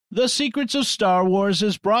The Secrets of Star Wars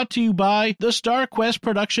is brought to you by the StarQuest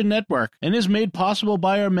Production Network and is made possible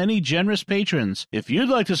by our many generous patrons. If you'd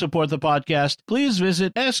like to support the podcast, please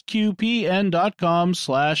visit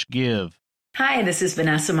sqpn.com/give. Hi, this is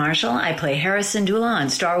Vanessa Marshall. I play Hera Syndulla on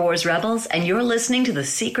Star Wars Rebels, and you're listening to the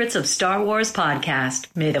Secrets of Star Wars podcast.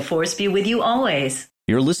 May the Force be with you always.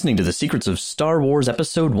 You're listening to the Secrets of Star Wars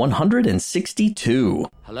episode 162.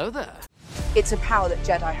 Hello there. It's a power that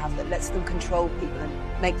Jedi have that lets them control people and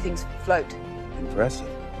make things float. Impressive.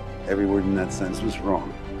 Every word in that sentence was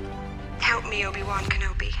wrong. Help me, Obi-Wan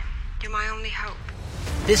Kenobi. You're my only hope.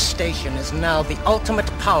 This station is now the ultimate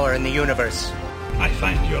power in the universe. I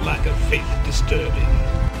find your lack of faith disturbing.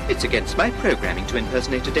 It's against my programming to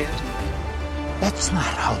impersonate a deity. That's not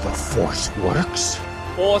how the Force works.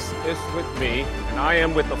 Force is with me, and I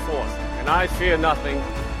am with the Force, and I fear nothing.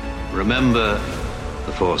 Remember,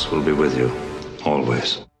 the Force will be with you,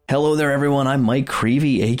 always. Hello there, everyone. I'm Mike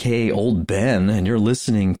Creevy, aka Old Ben, and you're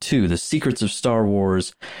listening to The Secrets of Star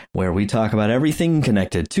Wars, where we talk about everything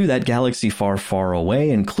connected to that galaxy far, far away,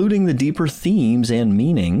 including the deeper themes and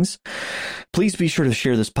meanings. Please be sure to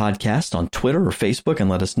share this podcast on Twitter or Facebook and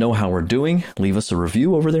let us know how we're doing. Leave us a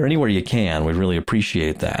review over there anywhere you can. We'd really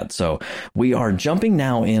appreciate that. So we are jumping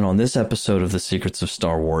now in on this episode of The Secrets of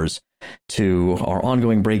Star Wars to our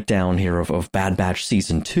ongoing breakdown here of Bad Batch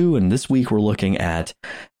Season 2. And this week we're looking at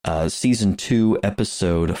Season 2,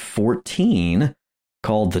 Episode 14,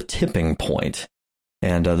 called The Tipping Point.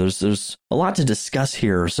 And there's a lot to discuss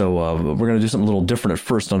here, so we're going to do something a little different at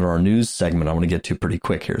first under our news segment I want to get to pretty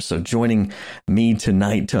quick here. So joining me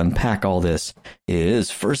tonight to unpack all this is,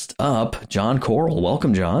 first up, John Coral.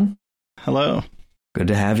 Welcome, John. Hello. Good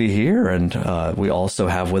to have you here. And we also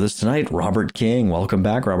have with us tonight Robert King. Welcome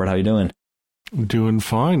back, Robert. How you doing? I'm doing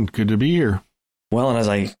fine. Good to be here. Well, and as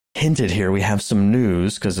I hinted here, we have some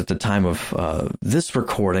news, because at the time of this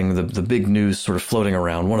recording, the big news sort of floating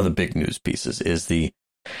around, one of the big news pieces is the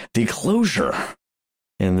closure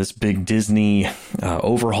in this big Disney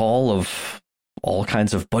overhaul of all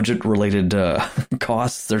kinds of budget-related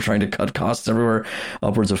costs. They're trying to cut costs everywhere,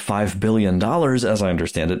 upwards of $5 billion. As I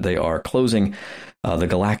understand it, they are closing the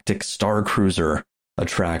Galactic Star Cruiser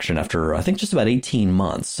attraction after, I think, just about 18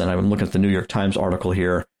 months. And I'm looking at the New York Times article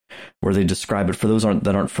here where they describe it. For those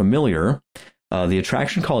that aren't familiar, the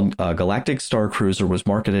attraction called Galactic Star Cruiser was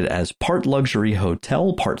marketed as part luxury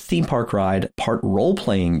hotel, part theme park ride, part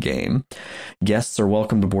role-playing game. Guests are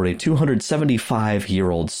welcomed aboard a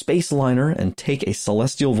 275-year-old space liner and take a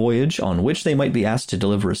celestial voyage on which they might be asked to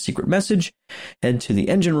deliver a secret message, head to the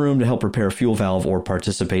engine room to help repair a fuel valve, or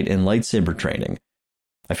participate in lightsaber training.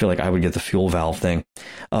 I feel like I would get the fuel valve thing.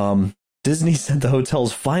 Disney said the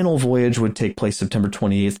hotel's final voyage would take place September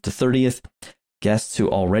 28th to 30th. Guests who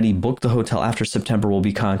already booked the hotel after September will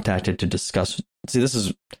be contacted to discuss. See, this is,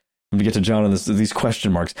 I'm going to get to John on these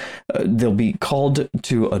question marks. They'll be called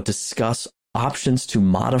to discuss options to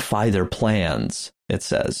modify their plans, it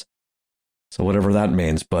says. So whatever that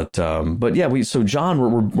means. But yeah, so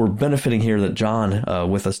John, we're benefiting here that John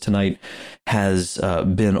with us tonight has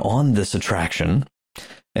been on this attraction.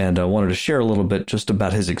 And I wanted to share a little bit just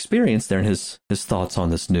about his experience there and his thoughts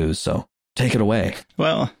on this news. So take it away.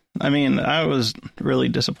 Well, I mean, I was really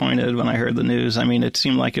disappointed when I heard the news. I mean, it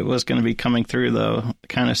seemed like it was going to be coming through, though,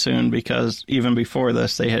 kind of soon, because even before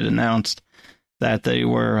this, they had announced that they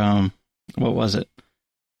were,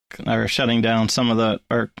 or shutting down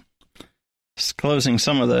or closing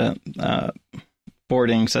some of the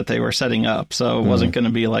boardings that they were setting up. So it wasn't going to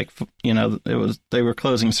be like, they were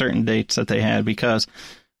closing certain dates that they had, because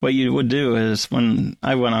what you would do is, when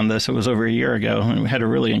I went on this, it was over a year ago, and we had a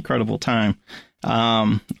really incredible time,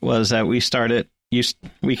 was that we started,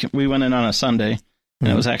 we went in on a Sunday,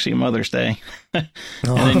 and it was actually Mother's Day. And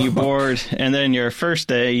then you board, and then your first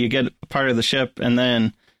day, you get part of the ship, and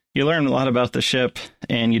then you learn a lot about the ship,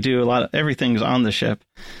 and you do everything's on the ship.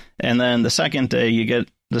 And then the second day, you get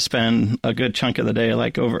to spend a good chunk of the day,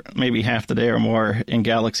 like over maybe half the day or more, in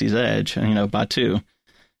Galaxy's Edge, Batuu.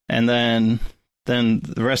 And then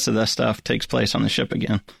the rest of the stuff takes place on the ship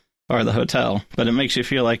again, or the hotel. But it makes you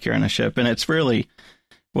feel like you're in a ship. And it's really,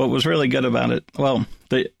 what was really good about it, well,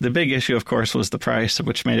 the big issue, of course, was the price,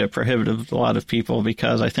 which made it prohibitive to a lot of people,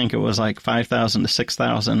 because I think it was like $5,000 to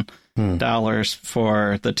 $6,000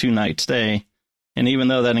 for the 2-night stay. And even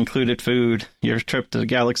though that included food, your trip to the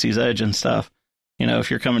Galaxy's Edge and stuff, if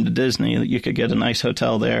you're coming to Disney, you could get a nice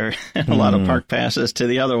hotel there and a lot of park passes to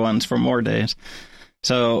the other ones for more days.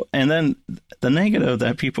 So, and then the negative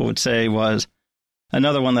that people would say was,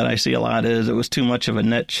 another one that I see a lot is, it was too much of a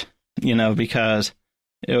niche, because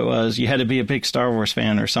it was, you had to be a big Star Wars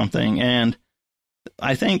fan or something. And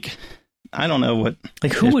I think I don't know what.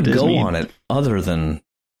 Like, who would Disney go on it other than?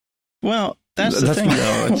 Well, that's the thing,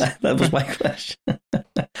 though. That was my question.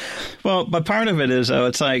 Well, but part of it is, though,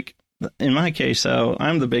 it's like, in my case, though,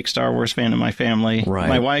 I'm the big Star Wars fan in my family. Right.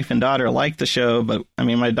 My wife and daughter liked the show, but I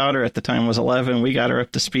mean, my daughter at the time was 11. We got her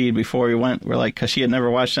up to speed before we went. We're like, because she had never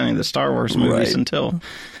watched any of the Star Wars movies until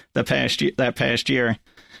that past year.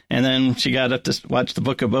 And then she got up to watch the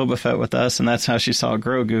Book of Boba Fett with us, and that's how she saw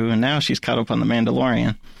Grogu. And now she's caught up on the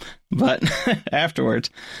Mandalorian, but afterwards.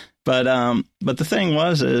 But the thing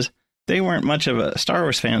is they weren't much of a Star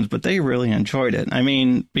Wars fans, but they really enjoyed it. I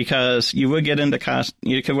mean, because you would get into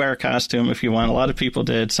you could wear a costume if you want. A lot of people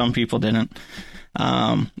did. Some people didn't.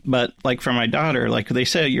 But like for my daughter, like they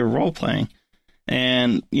said, you're role playing.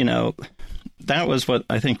 And, you know, that was what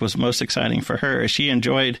I think was most exciting for her. She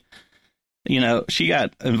enjoyed, you know, she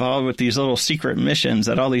got involved with these little secret missions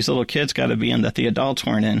that all these little kids got to be in that the adults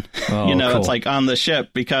weren't in. Oh, you know, cool. It's like on the ship,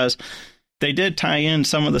 because they did tie in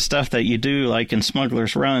some of the stuff that you do, like in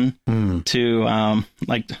Smuggler's Run, to,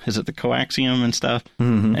 like, is it the coaxium and stuff?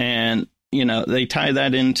 Mm-hmm. And, you know, they tie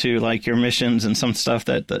that into, like, your missions and some stuff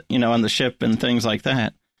that, you know, on the ship and things like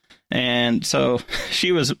that. And so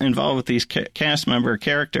she was involved with these cast member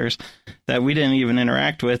characters that we didn't even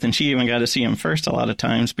interact with, and she even got to see them first a lot of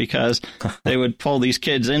times, because they would pull these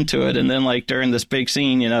kids into it, and then, like, during this big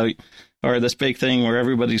scene, you know, or this big thing where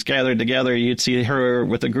everybody's gathered together, you'd see her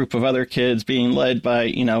with a group of other kids being led by,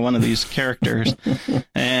 you know, one of these characters.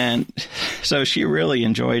 And so she really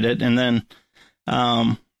enjoyed it. And then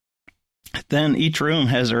each room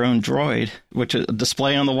has their own droid, which is a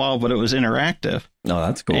display on the wall, but it was interactive. Oh,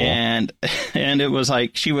 that's cool. And it was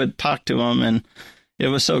like she would talk to them, and it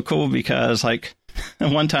was so cool because, like,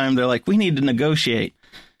 one time they're like, we need to negotiate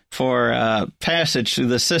for passage through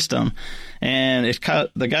the system. And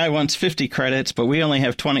the guy wants 50 credits, but we only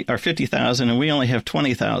have 20 or 50,000, and we only have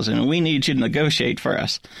 20,000, and we need you to negotiate for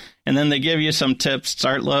us. And then they give you some tips,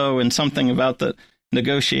 start low, and something about the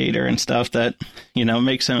negotiator and stuff that, you know,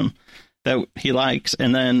 makes him, that he likes.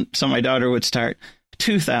 And then so my daughter would start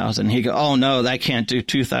 2,000. He'd go, oh no, that can't do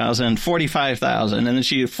 2,000, 45,000. And then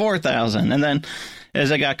she 4,000. And then as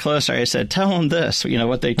I got closer, I said, tell him this, you know,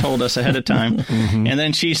 what they told us ahead of time. Mm-hmm. And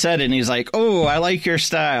then she said it, and he's like, oh, I like your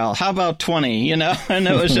style. How about 20, you know? And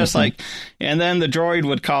it was just like, and then the droid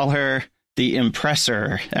would call her the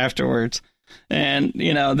Impressor afterwards. And,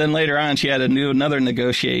 you know, then later on, she had another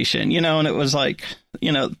negotiation, you know, and it was like,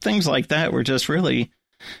 you know, things like that were just really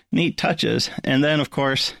neat touches. And then, of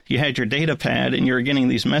course, you had your data pad, and you were getting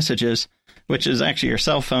these messages, which is actually your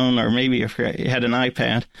cell phone, or maybe if you had an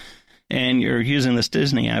iPad, and you're using this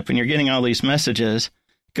Disney app, and you're getting all these messages.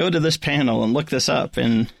 Go to this panel and look this up,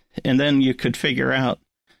 and then you could figure out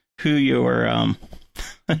who you were,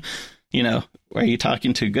 you know, are you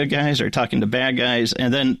talking to good guys or talking to bad guys,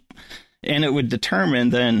 and it would determine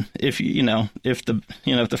then if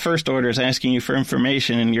the First Order is asking you for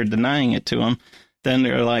information and you're denying it to them, then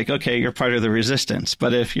they're like, okay, you're part of the resistance.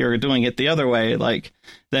 But if you're doing it the other way, like,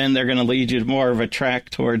 then they're going to lead you more of a track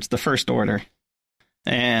towards the First Order.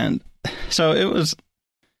 And so it was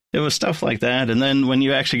stuff like that. And then when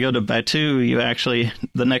you actually go to Batuu,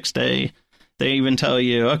 the next day, they even tell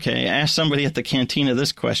you, okay, ask somebody at the cantina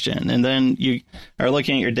this question. And then you are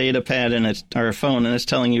looking at your data pad or phone, and it's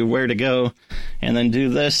telling you where to go, and then do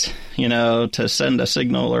this, you know, to send a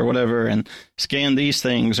signal or whatever, and scan these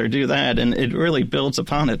things or do that. And it really builds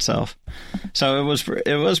upon itself. So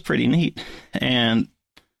it was pretty neat. And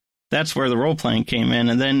that's where the role playing came in.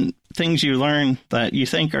 And then things you learn that you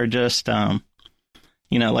think are just,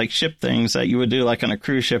 you know, like ship things that you would do like on a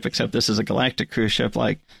cruise ship, except this is a galactic cruise ship.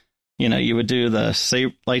 Like, you know, you would do the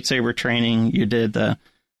lightsaber training. You did the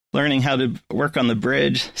learning how to work on the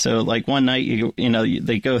bridge. So like one night, you know,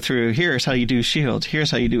 they go through, here's how you do shields. Here's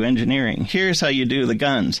how you do engineering. Here's how you do the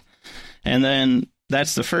guns. And then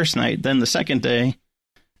that's the first night. Then the second day,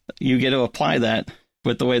 you get to apply that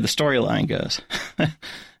with the way the storyline goes.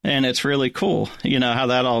 And it's really cool, you know, how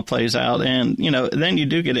that all plays out. And, you know, then you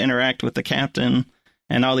do get to interact with the captain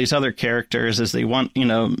and all these other characters as they want, you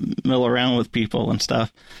know, mill around with people and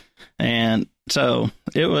stuff. And so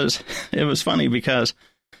it was funny because,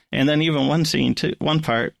 and then even one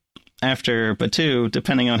part after Batuu,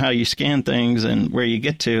 depending on how you scan things and where you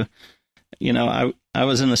get to, you know, I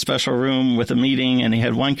was in the special room with a meeting, and he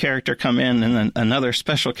had one character come in and then another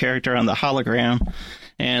special character on the hologram.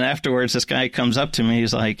 And afterwards, this guy comes up to me.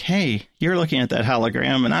 He's like, hey, you're looking at that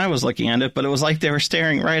hologram, and I was looking at it, but it was like they were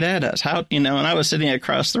staring right at us. How, you know, and I was sitting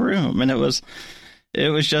across the room, and it was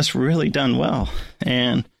just really done well.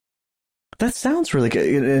 And that sounds really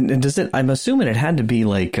good. And does it, I'm assuming it had to be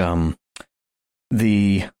like,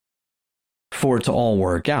 the for it to all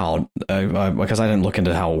work out, because I didn't look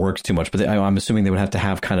into how it works too much, but I'm assuming they would have to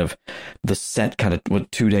have kind of the set kind of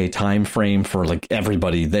 2-day time frame for like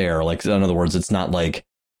everybody there. Like, in other words, it's not like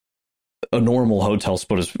a normal hotel, so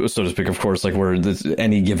to speak, of course, like where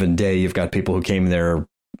any given day you've got people who came there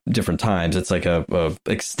different times. It's like a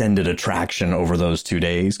extended attraction over those 2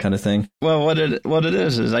 days kind of thing. Well, what it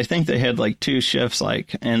is I think they had like 2 shifts,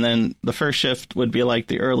 like, and then the first shift would be like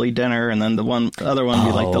the early dinner, and then the other one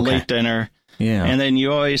would be like the late dinner. Yeah. And then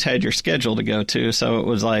you always had your schedule to go to. So it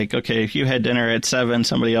was like, okay, if you had dinner at 7,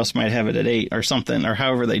 somebody else might have it at 8 or something, or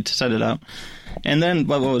however they set it up. And then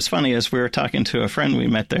what was funny is we were talking to a friend we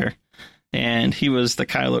met there, and he was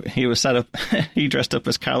set up, he dressed up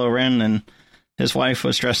as Kylo Ren, and his wife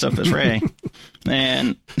was dressed up as Rey.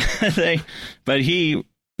 And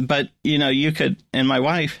you could, and my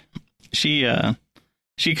wife, she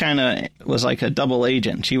kind of was like a double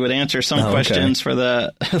agent. She would answer some questions for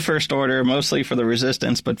the First Order, mostly for the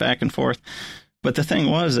Resistance, but back and forth. But the thing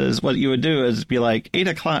is what you would do is be like, 8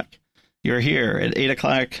 o'clock, you're here. At 8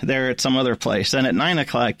 o'clock, they're at some other place. Then at 9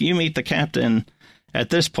 o'clock, you meet the captain at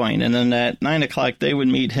this point. And then at 9 o'clock, they would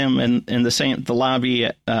meet him in the lobby,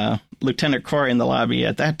 Lieutenant Corey in the lobby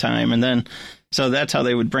at that time. And then, so that's how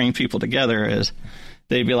they would bring people together, is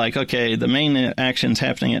they'd be like, okay, the main action's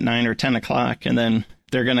happening at 9 or 10 o'clock, and then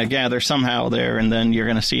they're going to gather somehow there, and then you're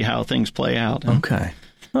going to see how things play out. Okay.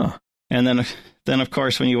 Huh. And then, of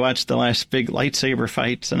course, when you watch the last big lightsaber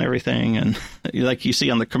fights and everything, and like you see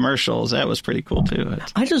on the commercials, that was pretty cool, too.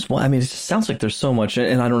 it just sounds like there's so much,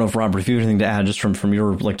 and I don't know if, Robert, if you have anything to add just from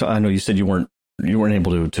your, like, I know you said you weren't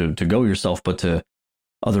able to go yourself, but to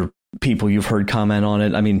other people you've heard comment on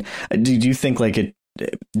it. I mean, do you think, like, did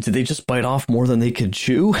they just bite off more than they could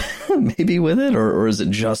chew maybe with it, or is it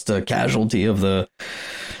just a casualty of the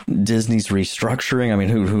Disney's restructuring? I mean,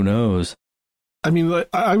 who knows? I mean,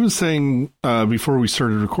 I was saying before we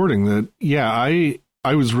started recording that, yeah,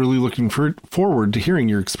 I was really looking forward to hearing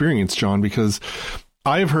your experience, John, because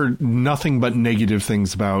I have heard nothing but negative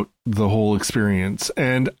things about the whole experience.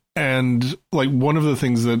 And like, one of the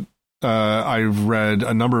things that I've read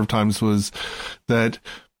a number of times was that,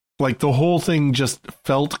 like, the whole thing just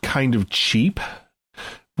felt kind of cheap,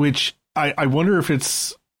 which I wonder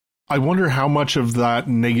I wonder how much of that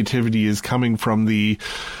negativity is coming from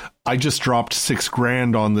I just dropped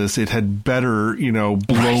 $6,000 on this. It had better,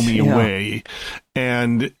 blow me away.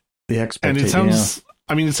 And the expectation. And it sounds,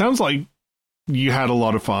 it sounds like you had a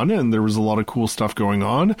lot of fun and there was a lot of cool stuff going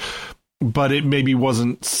on, but it maybe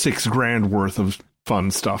wasn't $6,000 worth of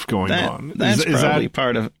fun stuff going on. That's probably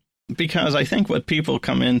part of, because I think what people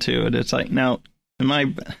come into it, it's like, now,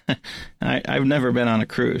 I've never been on a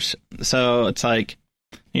cruise. So it's like,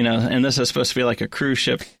 and this is supposed to be like a cruise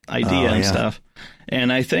ship idea and stuff.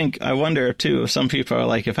 And I wonder, too, if some people are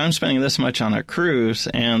like, if I'm spending this much on a cruise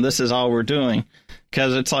and this is all we're doing,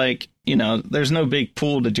 because it's like, there's no big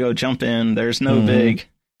pool to go jump in. There's no big,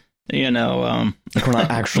 like we're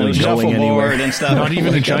not actually no going anywhere. And stuff. Not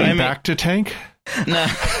even a giant Bacta tank? No,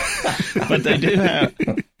 but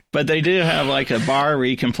they do have like a bar where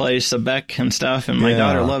you can play Sebek and stuff. And my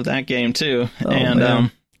daughter loved that game, too. Oh, and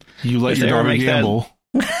man. You let your daughter gamble.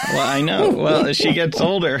 Well, I know. Well, as she gets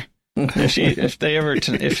older, if they ever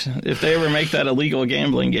make that a legal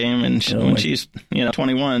gambling game, and when she's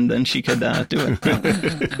 21, then she could do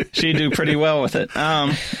it. She'd do pretty well with it.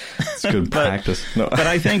 It's good practice. No.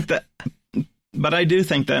 But I do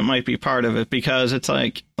think that might be part of it, because it's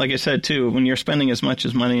like I said too, when you're spending as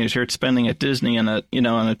much money as you're spending at Disney on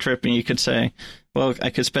a trip, and you could say, well, I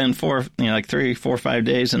could spend 3, 4, 5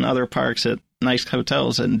 days in other parks at nice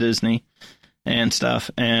hotels in Disney and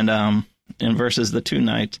stuff, and versus the 2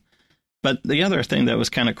 nights. But the other thing that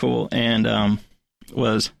was kind of cool and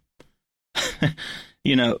was,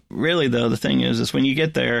 really though, the thing is when you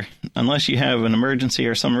get there, unless you have an emergency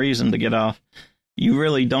or some reason to get off, you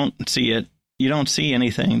really don't see it. You don't see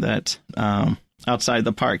anything that's outside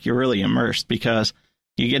the park. You're really immersed, because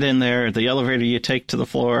you get in there, the elevator you take to the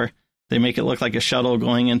floor, they make it look like a shuttle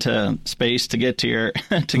going into space to get to your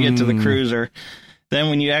to the cruiser. Then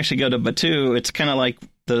when you actually go to Batuu, it's kind of like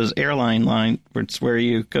those airline line where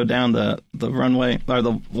you go down the runway or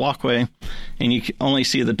the walkway, and you only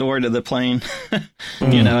see the door to the plane,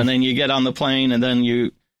 and then you get on the plane, and then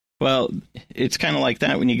it's kind of like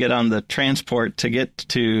that when you get on the transport to get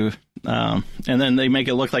to, and then they make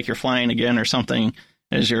it look like you're flying again or something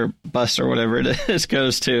as your bus or whatever it is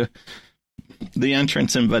goes to the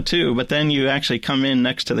entrance in Batuu. But then you actually come in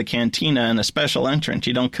next to the cantina in a special entrance.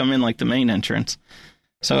 You don't come in like the main entrance.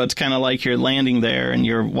 So it's kind of like you're landing there and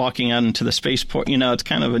you're walking out into the spaceport. It's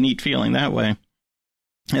kind of a neat feeling that way.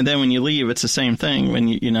 And then when you leave, it's the same thing. When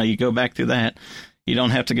you go back through that, you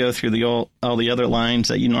don't have to go through all the other lines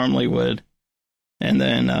that you normally would. And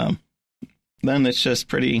then it's just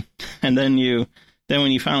pretty. And then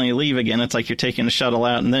when you finally leave again, it's like you're taking a shuttle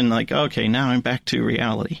out, and then like, okay, now I'm back to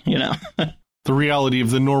reality. The reality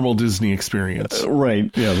of the normal Disney experience.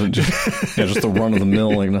 Right. Yeah. Just the run of the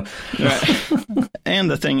mill. Right.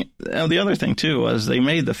 And the other thing too was they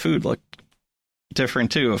made the food look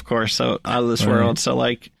different too, of course. So out of this world. So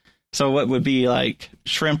what would be like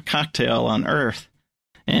shrimp cocktail on Earth,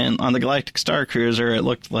 and on the Galactic Star Cruiser, it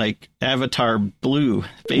looked like Avatar blue,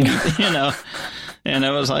 baby, And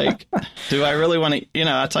it was like, do I really want to?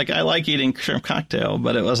 It's like I like eating shrimp cocktail,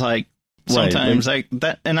 but it was like. Sometimes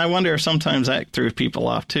and I wonder if sometimes that threw people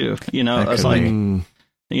off too. It's like,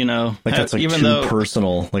 that's like even too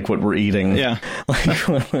personal, like what we're eating. Yeah.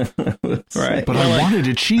 Right. But I wanted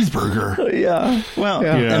a cheeseburger. Yeah. Well,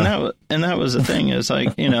 yeah. And that was the thing is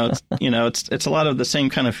like, it's a lot of the same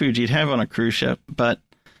kind of food you'd have on a cruise ship, but,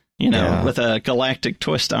 with a galactic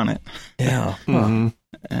twist on it. Yeah. Mm-hmm.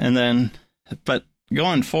 And then, but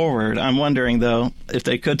going forward, I'm wondering though, if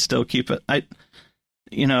they could still keep it.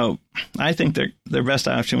 I think their best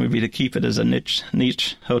option would be to keep it as a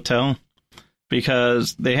niche hotel,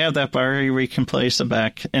 because they have that bar where you can place the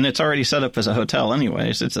back, and it's already set up as a hotel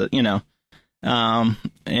anyways. It's and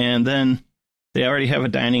then they already have a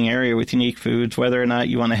dining area with unique foods, whether or not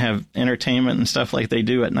you want to have entertainment and stuff like they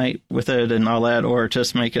do at night with it and all that, or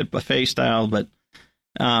just make it buffet style. But,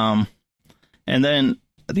 and then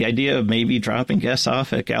the idea of maybe dropping guests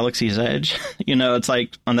off at Galaxy's Edge, it's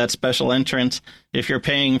like on that special entrance, if you're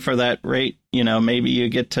paying for that rate, maybe you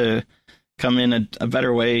get to come in a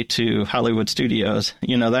better way to Hollywood Studios,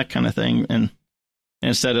 that kind of thing. And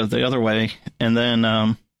instead of the other way. And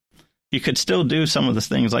then, you could still do some of the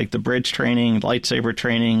things like the bridge training, lightsaber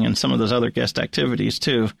training, and some of those other guest activities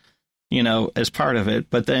too, as part of it.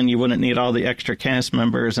 But then you wouldn't need all the extra cast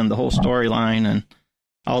members and the whole storyline and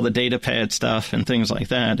all the data pad stuff and things like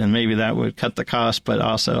that. And maybe that would cut the cost, but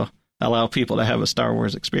also allow people to have a Star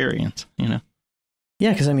Wars experience, Yeah,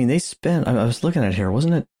 because, they spent, I was looking at it here,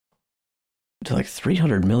 wasn't it like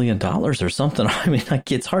 $300 million or something?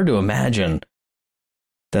 It's hard to imagine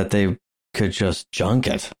that they could just junk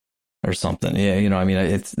it or something. Yeah,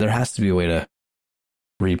 there has to be a way to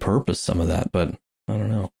repurpose some of that, but I don't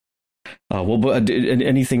know.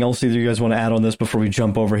 Anything else either you guys want to add on this before we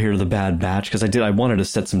jump over here to the Bad Batch? Because I wanted to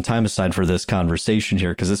set some time aside for this conversation here,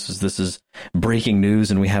 because this is breaking news,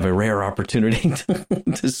 and we have a rare opportunity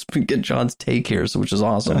to get John's take here, which is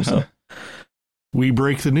awesome. So we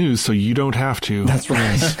break the news, so you don't have to. That's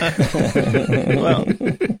right. Well,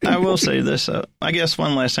 I will say this. I guess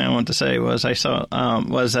one last thing I want to say was I saw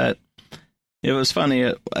was that. It was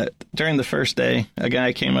funny, during the first day, a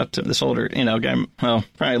guy came up to this older, guy, well,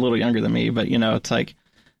 probably a little younger than me, but, it's like,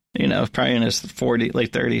 probably in his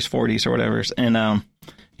late 30s, 40s or whatever. And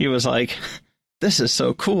he was like, this is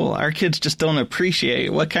so cool. Our kids just don't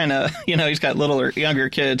appreciate what kind of, he's got little or younger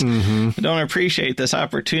kids who don't appreciate this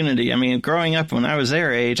opportunity. Growing up when I was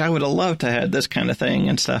their age, I would have loved to have this kind of thing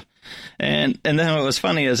and stuff. And then what was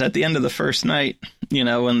funny is at the end of the first night,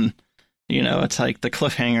 when... it's like the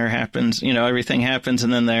cliffhanger happens, everything happens.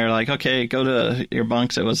 And then they're like, okay, go to your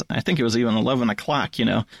bunks. I think it was even 11 o'clock,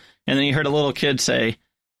 and then you heard a little kid say,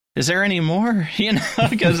 is there any more?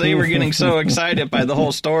 Because they were getting so excited by the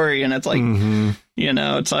whole story. And it's like,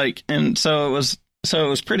 it's like, and so it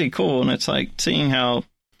was pretty cool. And it's like seeing how,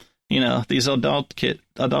 these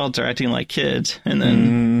adults are acting like kids. And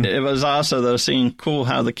then it was also though seeing cool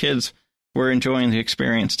how the kids were enjoying the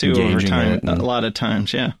experience too over time. A lot of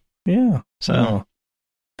times. Yeah. Yeah. So,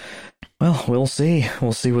 well, we'll see.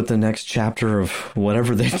 We'll see what the next chapter of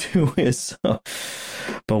whatever they do is. But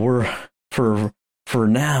we're for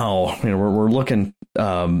now, we're looking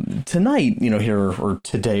tonight, here or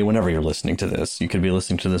today, whenever you're listening to this. You could be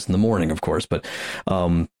listening to this in the morning, of course, but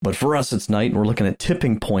for us, it's night, and we're looking at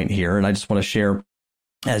Tipping Point here. And I just want to share,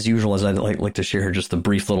 as usual, as I like to share just a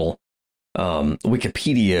brief little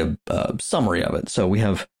Wikipedia summary of it. So we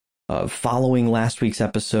have. Following last week's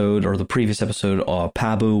episode, or the previous episode,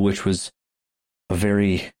 Pabu, which was a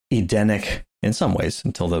very Edenic in some ways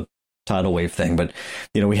until the tidal wave thing. But,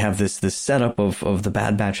 we have this setup of the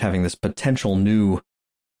Bad Batch having this potential new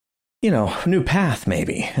path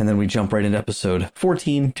maybe. And then we jump right into episode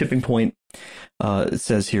 14, Tipping Point. It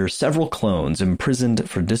says here, several clones imprisoned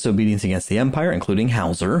for disobedience against the Empire, including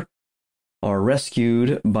Hauser, are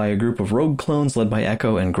rescued by a group of rogue clones led by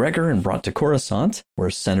Echo and Gregor and brought to Coruscant, where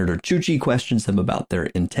Senator Chuchi questions them about their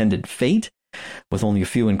intended fate. With only a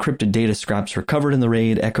few encrypted data scraps recovered in the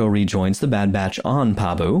raid, Echo rejoins the Bad Batch on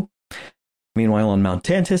Pabu. Meanwhile, on Mount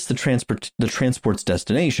Tantus, the transport's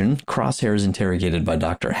destination, Crosshair is interrogated by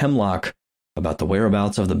Dr. Hemlock about the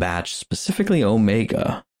whereabouts of the batch, specifically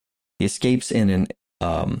Omega. He escapes in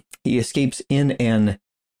an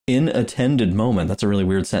inattended moment. That's a really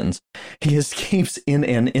weird sentence. He escapes in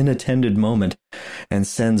an inattended moment and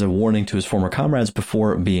sends a warning to his former comrades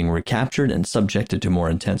before being recaptured and subjected to more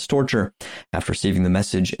intense torture. After receiving the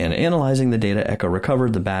message and analyzing the data Echo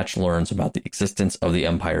recovered, the batch learns about the existence of the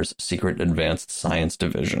Empire's secret advanced science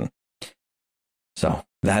division. So,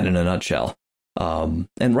 that in a nutshell.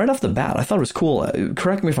 And right off the bat, I thought it was cool.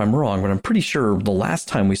 Correct me if I'm wrong, but I'm pretty sure the last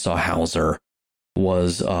time we saw Hauser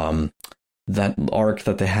was that arc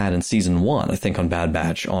that they had in season 1, I think on Bad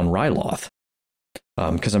Batch on Ryloth.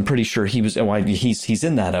 Because I'm pretty sure he's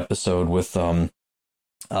in that episode with Cham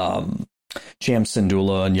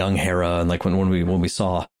Syndulla and young Hera, and like when we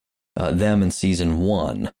saw them in season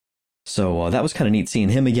 1. So that was kind of neat seeing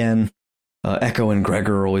him again. Echo and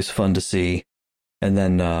Gregor are always fun to see. And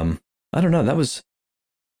then I don't know, that was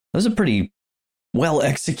a pretty well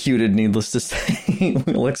executed, needless to say,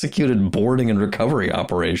 well executed boarding and recovery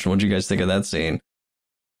operation. What do you guys think of that scene?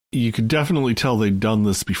 You could definitely tell they'd done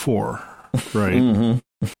this before, right? Mm-hmm.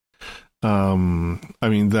 I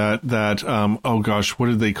mean that oh gosh, what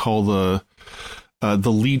did they call the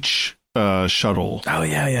leech shuttle? Oh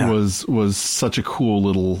yeah. Was such a cool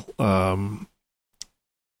little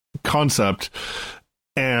concept,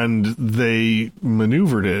 and they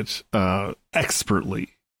maneuvered it expertly.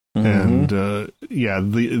 Mm-hmm. And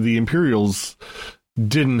the Imperials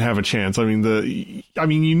didn't have a chance. I mean,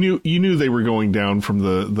 you knew they were going down from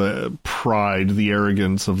the pride, the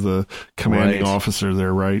arrogance of the commanding officer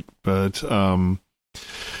there, right? But the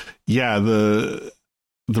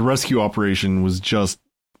rescue operation was just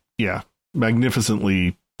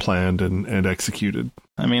magnificently planned and executed.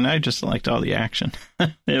 I mean, I just liked all the action.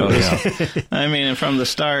 I mean, from the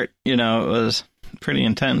start, it was pretty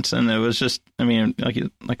intense, and it was just, I mean,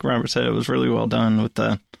 like Robert said, it was really well done with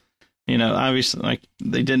the, obviously, like,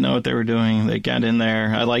 they didn't know what they were doing. They got in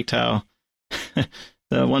there. I liked how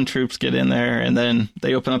the one troops get in there, and then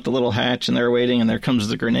they open up the little hatch, and they're waiting, and there comes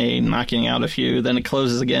the grenade, knocking out a few, then it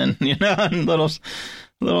closes again, and little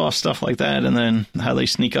stuff like that, and then how they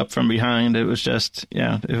sneak up from behind. It was just,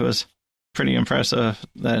 it was pretty impressive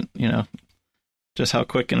that, just how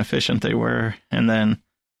quick and efficient they were. And then,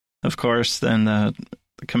 of course, then the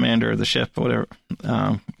commander of the ship, whatever,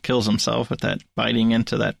 kills himself with that biting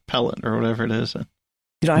into that pellet or whatever it is. I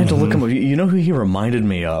had to look him up. You know who he reminded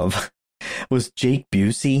me of? Was Jake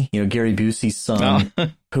Busey, Gary Busey's son,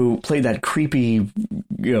 who played that creepy,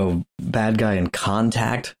 bad guy in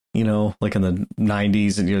Contact, like in the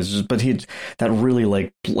 90s, and but he that really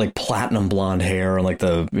like platinum blonde hair and like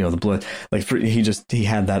the blood, like he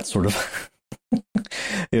had that sort of I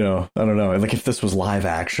don't know, like if this was live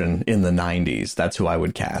action in the 90s, that's who I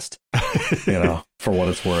would cast, for what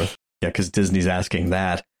it's worth. Yeah, because Disney's asking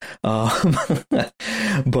that.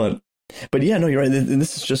 But yeah, no, you're right. And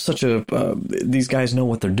this is just such a, these guys know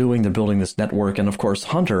what they're doing. They're building this network. And of course,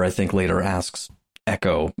 Hunter, I think, later asks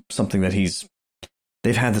Echo something that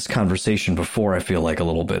they've had this conversation before, I feel like, a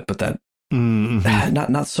little bit, but that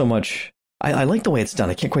not so much. I like the way it's done.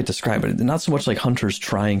 I can't quite describe it. Not so much like Hunter's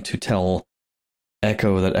trying to tell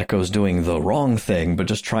Echo that Echo's doing the wrong thing, but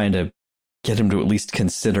just trying to get him to at least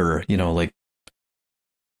consider, like,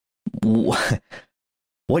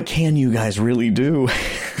 what can you guys really do?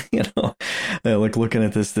 Like looking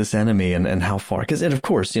at this enemy and how far, because of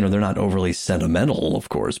course, they're not overly sentimental, of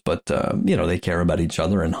course, but they care about each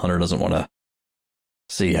other, and Hunter doesn't want to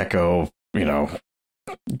see Echo,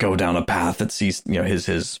 go down a path that sees,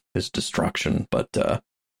 his destruction. But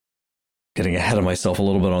getting ahead of myself a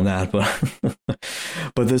little bit on that,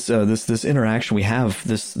 but this interaction we have,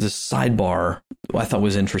 this sidebar, I thought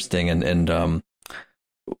was interesting, and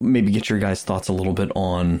maybe get your guys' thoughts a little bit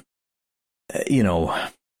on,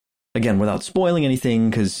 again, without spoiling anything,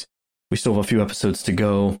 because we still have a few episodes to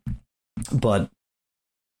go, but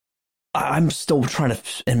I'm still trying to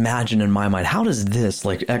imagine in my mind, how does this,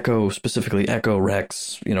 like Echo, specifically Echo,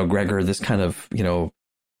 Rex, Gregor, this kind of,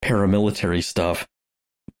 paramilitary stuff,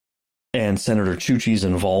 and Senator Chuchi's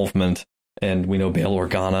involvement, and we know Bail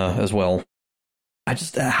Organa as well.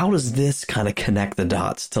 How does this kind of connect the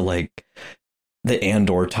dots to, like, the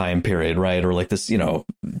Andor time period, right? Or like this,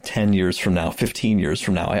 10 years from now, 15 years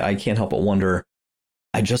from now. I can't help but wonder.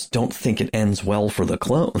 I just don't think it ends well for the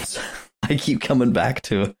clones. I keep coming back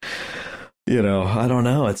to, I don't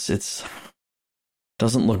know. It's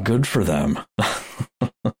doesn't look good for them.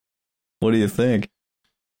 What do you think?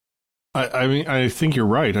 I mean, I think you're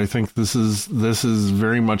right. I think this is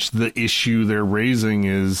very much the issue they're raising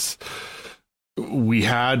is, we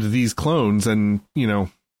had these clones, and, you know,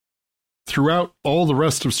 throughout all the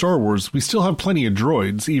rest of Star Wars, we still have plenty of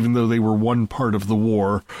droids, even though they were one part of the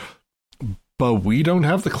war. But we don't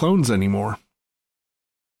have the clones anymore.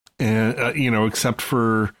 And, you know, except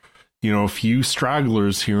for, you know, a few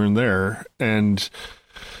stragglers here and there. And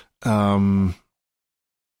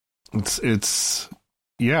it's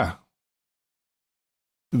yeah.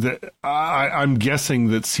 I'm guessing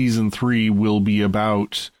that season 3 will be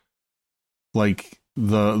about, like,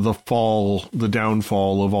 the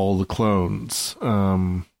downfall of all the clones.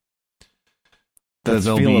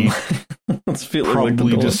 They'll be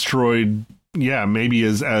probably destroyed. Yeah, maybe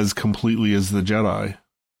as completely as the Jedi.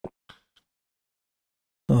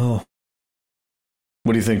 Oh,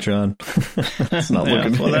 what do you think, John? It's not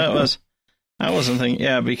looking. Well, I wasn't thinking.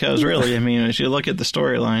 Yeah, because really, I mean, as you look at the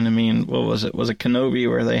storyline, I mean, what was it? Was it Kenobi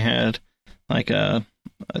where they had like a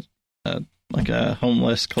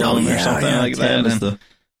homeless clone or something like that? And,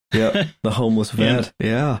 the homeless vet,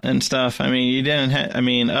 and stuff. I mean, you didn't have. I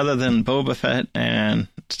mean, other than Boba Fett and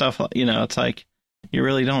stuff, you know, it's like you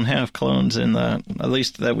really don't have clones in the, at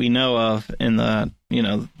least that we know of, in the, you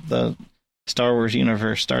know, the Star Wars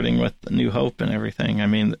universe, starting with New Hope and everything. I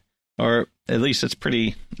mean, or at least it's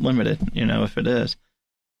pretty limited, you know, if it is.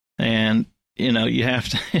 And, you know, you have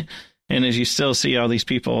to, and as you still see all these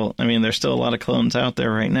people, I mean, there's still a lot of clones out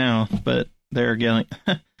there right now, but they're getting,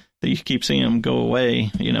 you keep seeing them go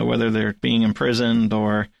away, you know, whether they're being imprisoned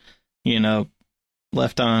or, you know,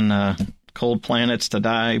 left on cold planets to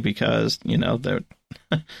die because, you know, they're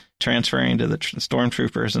transferring to the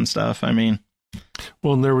stormtroopers and stuff. I mean,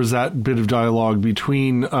 well, and there was that bit of dialogue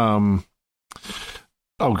between, oh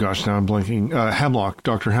gosh, now I'm blanking, Hemlock,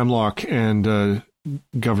 Dr. Hemlock and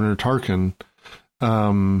Governor Tarkin,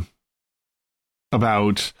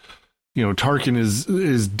 about, you know, Tarkin is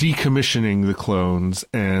decommissioning the clones,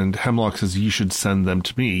 and Hemlock says, you should send them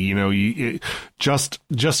to me. You know, just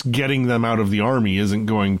getting them out of the army isn't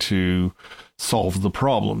going to solve the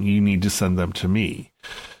problem. You need to send them to me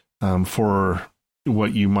for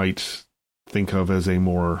what you might think of as a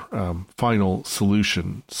more final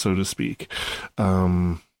solution, so to speak.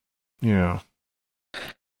 Yeah.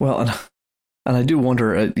 Well, and I do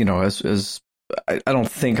wonder, you know, as I don't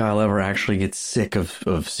think I'll ever actually get sick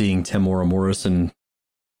of seeing Temuera Morrison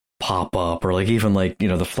pop up, or like even like, you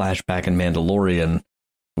know, the flashback in Mandalorian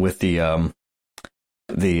with the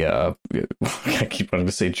I keep wanting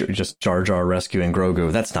to say just Jar Jar rescuing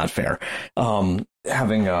Grogu. That's not fair.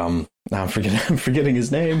 Having I'm forgetting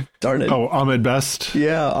his name. Darn it. Oh, Ahmed Best.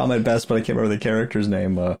 Yeah, Ahmed Best, but I can't remember the character's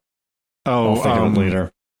name. I'll think of it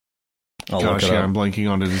later. Gosh, yeah, I'm blanking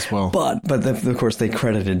on it as well. But of course they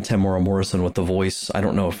credited Temuera Morrison with the voice. I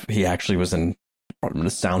don't know if he actually was in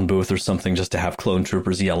the sound booth or something just to have clone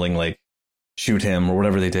troopers yelling like shoot him or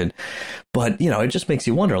whatever they did. But, you know, it just makes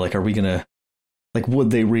you wonder, like, are we gonna, like,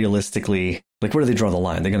 would they realistically, like, where do they draw the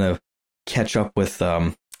line? They're gonna catch up with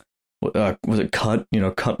was it Cut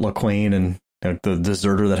LaQuaine and the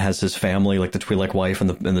deserter that has his family, like the Twi'lek wife and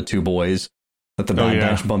the two boys that the Bad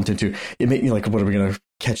Batch bumped into. It made me like, what are we going to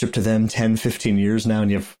catch up to them 10, 15 years now? And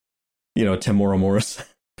you have, you know, Temuera Morrison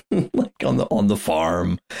like on the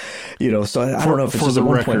farm, you know, so I don't know if it's for the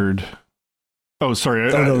record. Oh, sorry.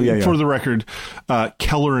 For the record,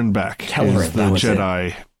 Kelleran Beck is the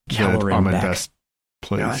Jedi that Ahmed Best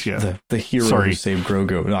plays. Yeah, the hero who saved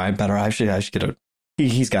Grogu. No, I should get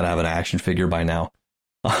he's got to have an action figure by now.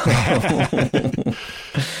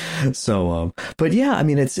 So, but yeah, I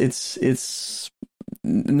mean, it's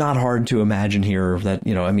not hard to imagine here that,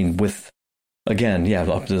 you know, I mean, with, again, yeah,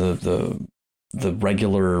 up to the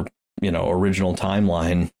regular, you know, original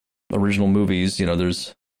timeline, original movies, you know,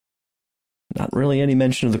 there's not really any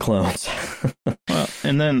mention of the clones. Well,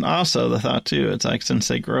 and then also the thought too, it's like, since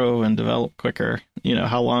they grow and develop quicker, you know,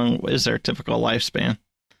 how long is their typical lifespan?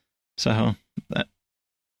 So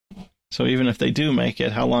even if they do make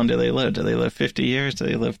it, how long do they live? Do they live 50 years? Do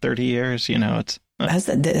they live 30 years? You know, it's has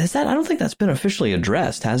that I don't think that's been officially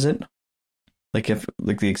addressed, has it? Like if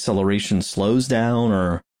like the acceleration slows down,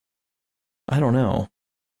 or I don't know.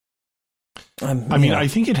 I mean, I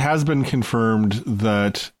think it has been confirmed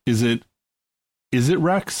that is it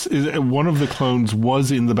Rex? One of the clones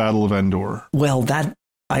was in the Battle of Endor. Well, that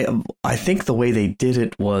I think the way they did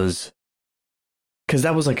it was, because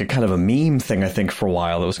that was like a kind of a meme thing, I think, for a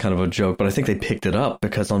while. It was kind of a joke, but I think they picked it up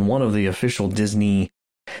because on one of the official Disney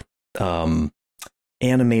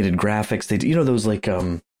animated graphics, they, you know, those like,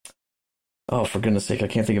 oh, for goodness sake, I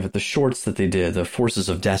can't think of it. The shorts that they did, the Forces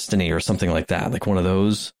of Destiny or something like that, like one of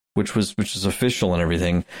those, which is official and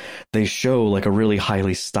everything. They show like a really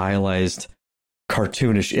highly stylized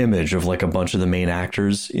cartoonish image of like a bunch of the main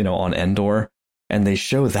actors, you know, on Endor. and they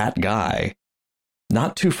show that guy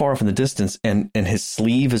not too far from the distance, and his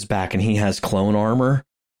sleeve is back, and he has clone armor,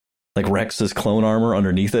 like Rex's clone armor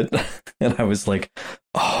underneath it. And I was like,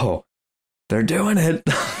 oh, they're doing it.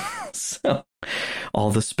 So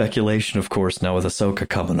all the speculation, of course, now with Ahsoka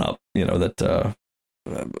coming up, that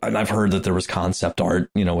and I've heard that there was concept art,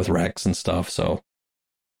 with Rex and stuff. So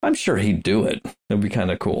I'm sure he'd do it. It'd be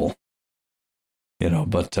kind of cool,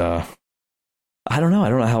 but I don't know. I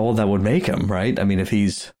don't know how old that would make him, right? I mean,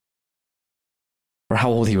 or how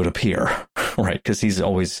old he would appear, right? Because he's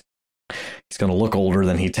going to look older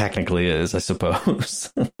than he technically is, I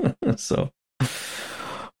suppose. So,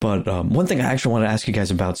 but one thing I actually want to ask you guys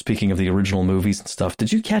about, speaking of the original movies and stuff,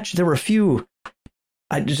 did you catch, there were a few,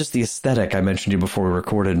 just the aesthetic I mentioned to you before we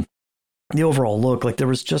recorded, the overall look, like there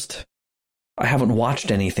was just, I haven't watched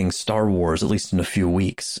anything Star Wars, at least in a few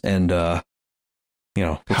weeks. And,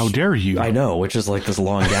 how dare you? I know, which is like this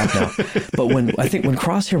long gap now. But when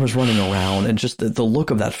Crosshair was running around, and just the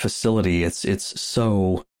look of that facility, it's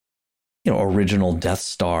so, original Death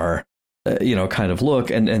Star, kind of look,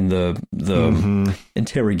 and the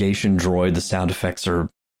interrogation droid, the sound effects are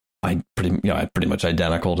pretty much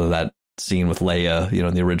identical to that scene with Leia,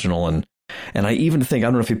 in the original, and I even think, I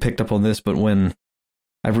don't know if you picked up on this, but when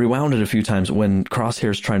I've rewound it a few times, when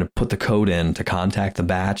Crosshair's trying to put the code in to contact the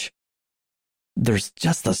batch, there's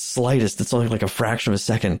just the slightest, it's only like a fraction of a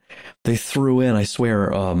second, they threw in, I swear,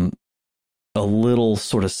 a little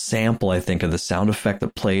sort of sample, I think, of the sound effect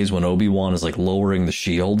that plays when Obi-Wan is like lowering the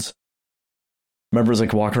shields. Remember, it's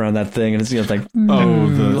like walking around that thing, and it's like, it's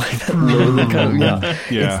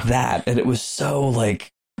that, and it was so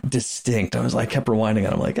like distinct. I kept rewinding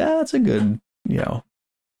it. I'm like, that's a good,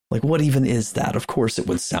 like, what even is that? Of course, it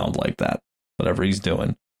would sound like that, whatever he's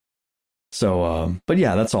doing. So, but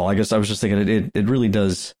yeah, that's all. I guess I was just thinking it really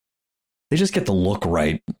does. They just get the look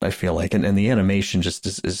right, I feel like. And the animation just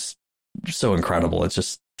is so incredible. It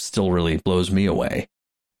just still really blows me away.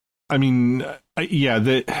 I mean, yeah,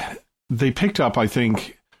 they picked up, I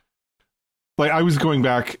think, like I was going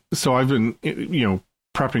back. So I've been,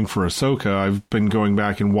 prepping for Ahsoka. I've been going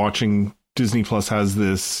back and watching. Disney Plus has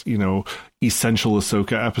this, essential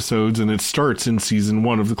Ahsoka episodes, and it starts in season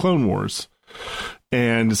 1 of the Clone Wars.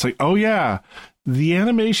 And it's like, oh yeah, the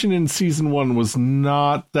animation in season 1 was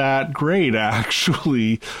not that great,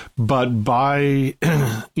 actually. But by,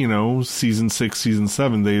 season 6, season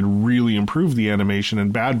 7, they had really improved the animation,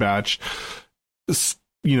 and Bad Batch,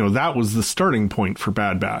 that was the starting point for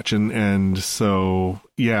Bad Batch. And so,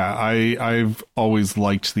 yeah, I've always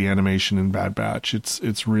liked the animation in Bad Batch.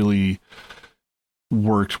 It's really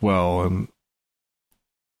worked well.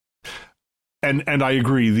 And I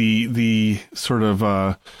agree. The sort of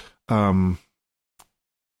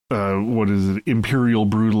what is it? Imperial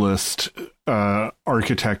brutalist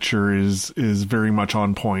architecture is very much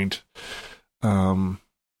on point.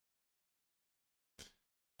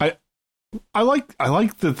 I like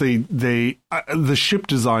that they the ship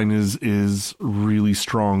design is really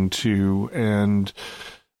strong too, and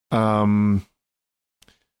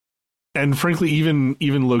frankly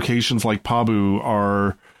even locations like Pabu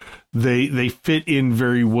are. They fit in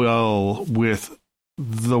very well with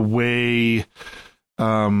the way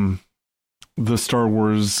the Star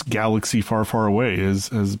Wars galaxy far, far away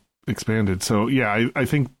has expanded. So yeah, I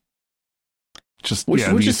think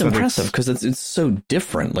which is impressive because it's so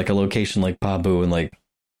different. Like a location like Pabu, and like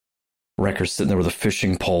Wrecker's sitting there with a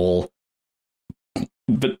fishing pole,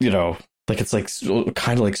 but like it's like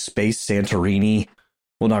kind of like space Santorini.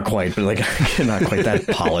 Well, not quite, but like not quite that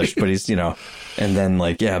polished, but he's, and then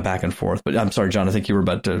like, yeah, back and forth. But I'm sorry, John, I think you were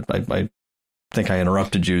about to, I think I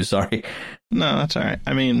interrupted you. Sorry. No, that's all right.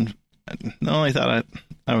 I mean, the only thought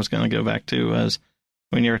I was going to go back to was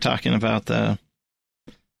when you were talking about with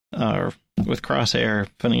Crosshair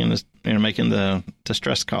putting in this, making the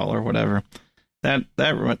distress call or whatever. That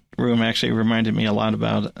room actually reminded me a lot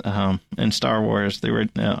about in Star Wars. They were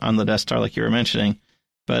on the Death Star, like you were mentioning,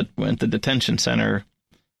 but at the detention center,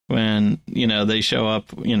 when, they show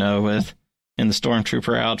up, in the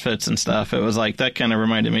stormtrooper outfits and stuff, it was like that kind of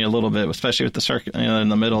reminded me a little bit, especially with the circuit in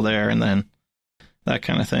the middle there, and then that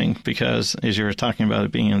kind of thing, because as you were talking about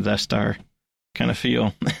it being in the Death Star kind of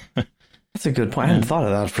feel. That's a good point. I hadn't thought of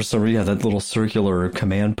that for some reason. Yeah, that little circular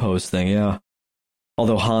command post thing. Yeah.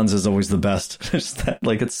 Although Hans is always the best. Just that,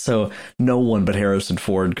 like, it's so no one but Harrison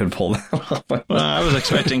Ford could pull that off. Well, I was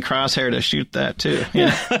expecting Crosshair to shoot that too.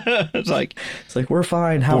 Yeah, it's like we're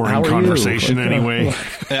fine. How are conversation you? Anyway.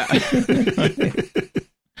 Yeah.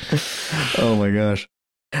 Oh my gosh.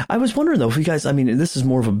 I was wondering though, if you guys, I mean, this is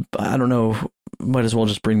more of a, I don't know, might as well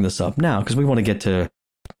just bring this up now because we want to get to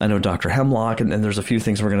I know Dr. Hemlock, and there's a few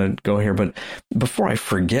things we're going to go here. But before I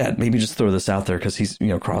forget, maybe just throw this out there, because he's,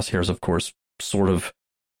 Crosshair's, of course, sort of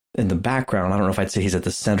in the background. I don't know if I'd say he's at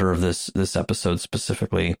the center of this episode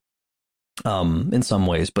specifically, in some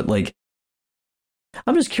ways. But, like,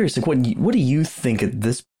 I'm just curious, like, what do you think at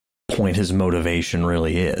this point his motivation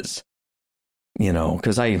really is?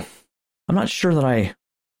 Because I'm not sure that I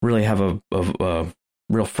really have a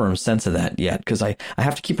real firm sense of that yet, because I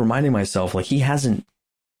have to keep reminding myself, like, he hasn't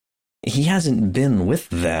been with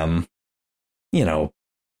them,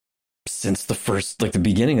 since the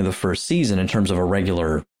beginning of the first season, in terms of a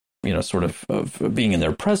regular, sort of being in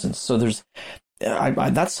their presence. So there's,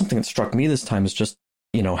 that's something that struck me this time, is just,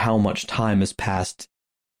 how much time has passed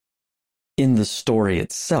in the story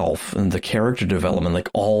itself and the character development, like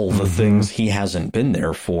all the things he hasn't been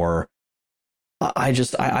there for. I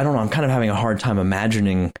don't know. I'm kind of having a hard time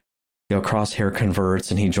imagining, Crosshair converts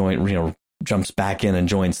and he jumps back in and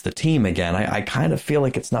joins the team again. I kind of feel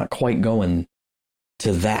like it's not quite going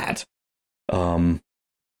to that. I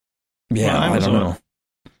don't know.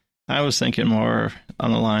 I was thinking more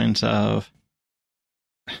on the lines of,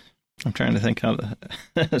 I'm trying to think how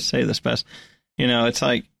to say this best. It's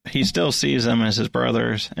like he still sees them as his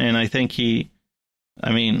brothers, and I think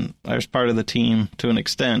there's part of the team to an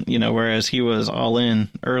extent, whereas he was all in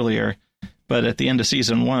earlier. But at the end of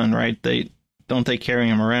season 1, right, they carry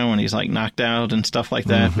him around when he's like knocked out and stuff like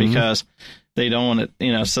that, because they don't want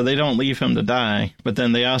it, so they don't leave him to die. But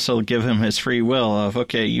then they also give him his free will of,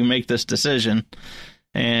 okay, you make this decision.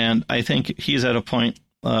 And I think he's at a point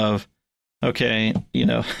of, okay,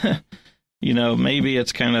 maybe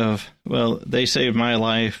it's kind of, well, they saved my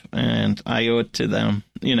life and I owe it to them,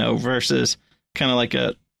 versus kind of like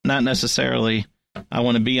not necessarily I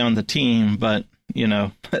want to be on the team, but,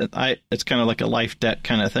 it's kind of like a life debt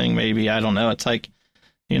kind of thing, maybe. I don't know. It's like,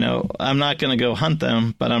 I'm not going to go hunt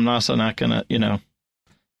them, but I'm also not going to,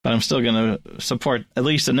 but I'm still going to support, at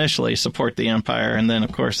least initially, support the Empire. And then,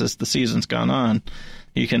 of course, as the season's gone on,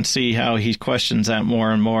 you can see how he questions that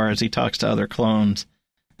more and more as he talks to other clones,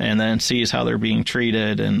 and then sees how they're being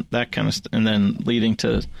treated and that kind of and then leading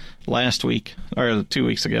to last week, or 2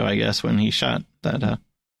 weeks ago, I guess, when he shot that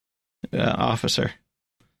officer.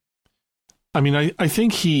 I mean, I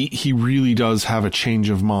think he really does have a change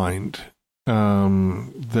of mind,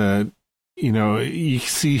 that, you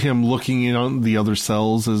see him looking in on the other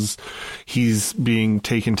cells as he's being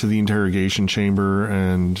taken to the interrogation chamber,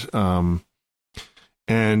 and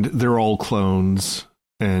they're all clones,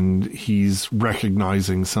 and he's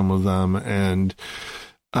recognizing some of them. And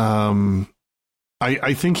I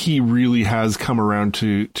think he really has come around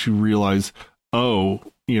to realize,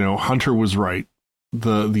 Hunter was right.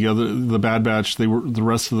 The Bad Batch, the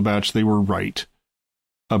rest of the batch, they were right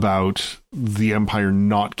about the Empire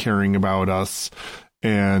not caring about us.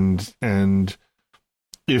 And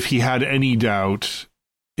if he had any doubt,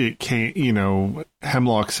 it came,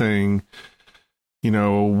 Hemlock saying,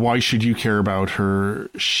 why should you care about her?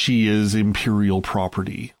 She is Imperial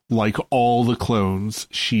property. Like all the clones,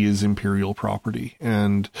 she is Imperial property.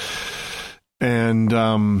 And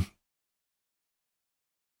I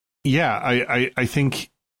think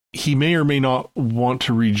he may or may not want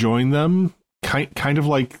to rejoin them. Kind of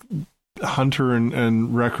like Hunter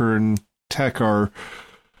and Wrecker and Tech are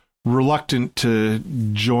reluctant to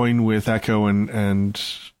join with Echo and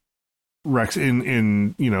Rex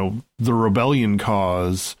in the rebellion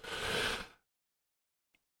cause.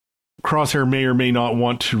 Crosshair may or may not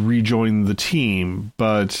want to rejoin the team,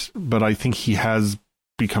 but I think he has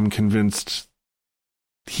become convinced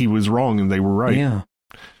he was wrong and they were right. Yeah.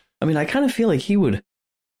 I mean, I kind of feel like he would,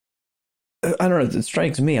 I don't know, it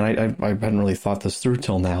strikes me, and I hadn't really thought this through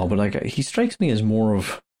till now, but like he strikes me as more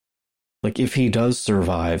of, like, if he does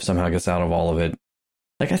survive, somehow gets out of all of it,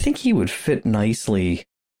 like I think he would fit nicely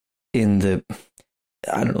in the,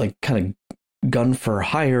 I don't know, like kind of gun for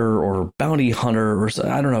hire or bounty hunter, or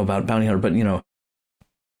I don't know about bounty hunter, but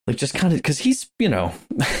like just kind of, because he's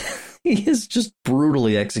he has just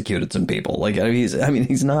brutally executed some people. Like he's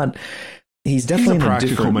definitely a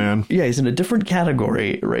practical man. Yeah, he's in a different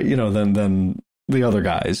category, right? Than the other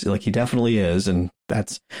guys. Like he definitely is, and I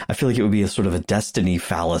feel like it would be a sort of a destiny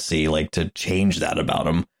fallacy, like to change that about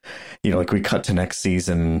him. Like we cut to next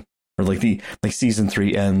season, or like season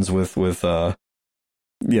 3 ends with I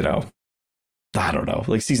don't know,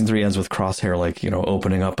 like season 3 ends with Crosshair, like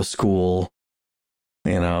opening up a school,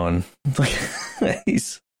 and like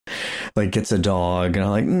he's like gets a dog, and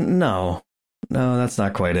I'm like, no, that's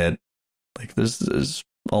not quite it. Like there's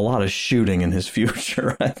a lot of shooting in his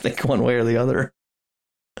future, I think, one way or the other.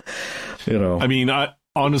 I mean,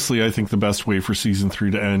 honestly, I think the best way for season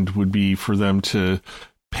 3 to end would be for them to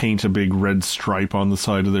paint a big red stripe on the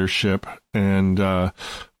side of their ship and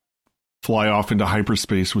fly off into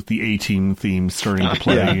hyperspace with the A-Team theme starting to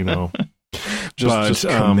play, you know. Just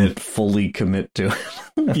fully commit to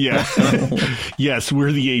it. Yeah. Yes,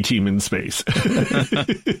 we're the A-Team in space.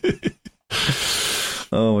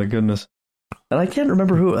 Oh my goodness. And I can't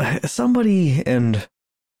remember who, somebody and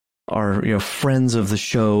our, you know, friends of the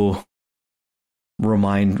show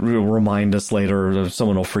remind us later, or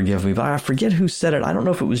someone will forgive me, but I forget who said it. I don't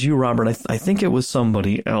know if it was you, Robert. I think it was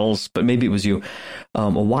somebody else, but maybe it was you a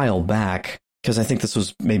while back, because I think this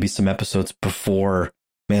was maybe some episodes before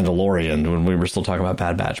Mandalorian when we were still talking about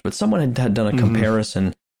Bad Batch, but someone had done a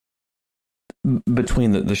comparison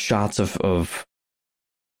between the shots of,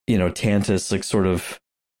 you know, Tantus, like sort of,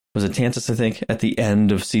 was it Tantus, I think, at the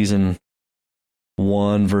end of season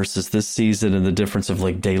 1 versus this season, and the difference of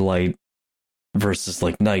like daylight versus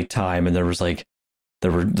like nighttime. And there was like,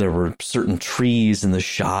 there were certain trees in the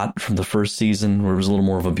shot from the first season where it was a little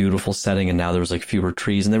more of a beautiful setting, and now there was like fewer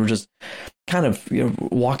trees, and they were just kind of, you know,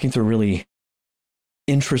 walking through really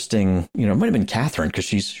interesting, you know, it might have been Catherine because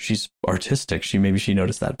she's artistic. She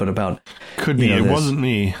noticed that, but about could be, it wasn't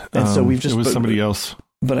me. And so we've just, it was somebody else.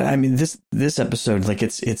 But I mean, this episode, like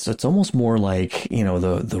it's almost more like, you know,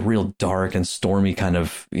 the real dark and stormy kind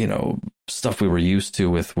of, you know, stuff we were used to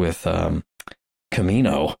with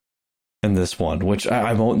Kamino in this one, which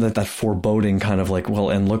I won't, that foreboding kind of like, well,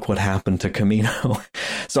 and look what happened to Kamino.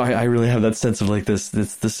 So I really have that sense of like this,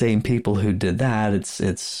 it's the same people who did that.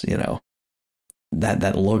 It's, you know,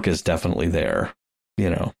 that look is definitely there,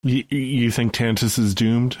 you know. You think Tantus is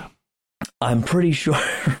doomed? I'm pretty sure.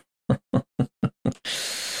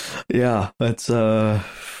 Yeah, that's a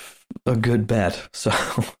good bet. So,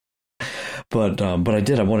 but I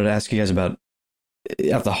wanted to ask you guys about,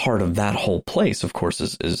 at the heart of that whole place, of course,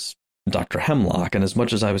 is Dr. Hemlock. And as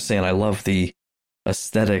much as I was saying, I love the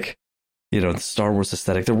aesthetic, you know, the Star Wars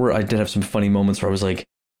aesthetic. I did have some funny moments where I was like,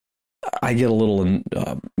 I get a little,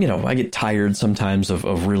 you know, I get tired sometimes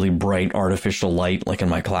of really bright artificial light, like in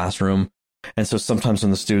my classroom. And so sometimes when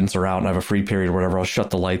the students are out and I have a free period or whatever, I'll shut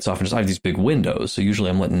the lights off and I have these big windows. So usually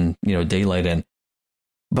I'm letting, you know, daylight in.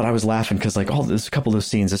 But I was laughing because like, there's a couple of those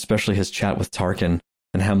scenes, especially his chat with Tarkin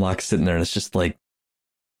and Hemlock sitting there. And it's just like,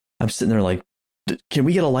 I'm sitting there like, can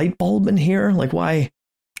we get a light bulb in here? Like, why?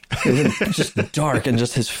 It's just dark, and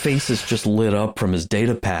just his face is just lit up from his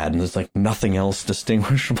data pad, and there's like nothing else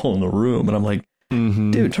distinguishable in the room. And I'm like,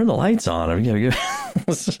 dude, turn the lights on. I mean,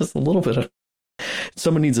 it's just a little bit of,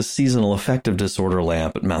 someone needs a seasonal affective disorder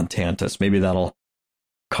lamp at Mount Tantus. Maybe that'll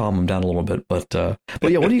calm him down a little bit. But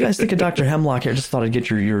yeah, what do you guys think of Dr. Hemlock here? I just thought I'd get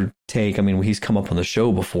your take. I mean, he's come up on the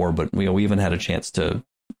show before, but we even had a chance to,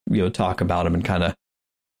 you know, talk about him and kind of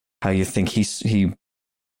how you think he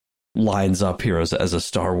lines up here as a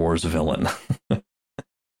Star Wars villain.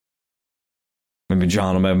 Maybe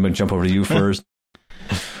John, I'm going to jump over to you first.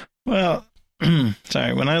 Well,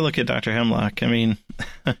 sorry, when I look at Dr. Hemlock, I mean,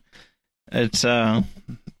 it's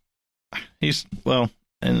he's, well,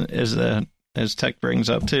 and as Tech brings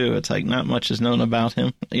up too, it's like not much is known about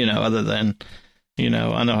him, you know, other than, you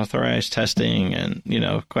know, unauthorized testing and, you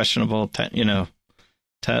know, questionable or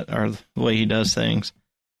the way he does things.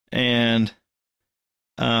 And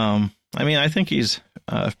I mean, I think he's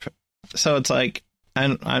so it's like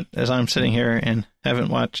I as I'm sitting here and haven't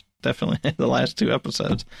watched definitely the last 2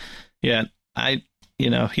 episodes yet, you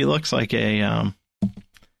know, he looks like a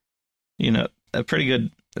you know, a pretty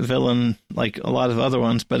good villain like a lot of other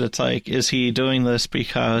ones, but it's like, is he doing this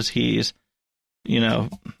because he's, you know,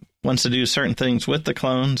 wants to do certain things with the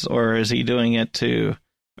clones, or is he doing it to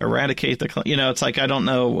eradicate the clone? You know, it's like, I don't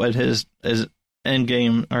know what his end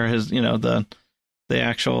game or his, you know, the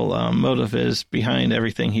actual motive is behind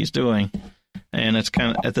everything he's doing. And it's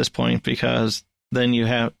kind of at this point, because then you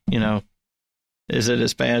have, you know, is it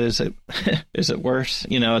as bad as it is it worse?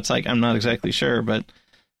 You know, it's like, I'm not exactly sure, but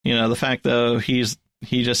you know, the fact though, he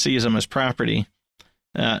just sees them as property.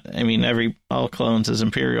 I mean, all clones is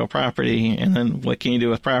Imperial property, and then what can you do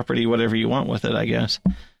with property? Whatever you want with it, I guess.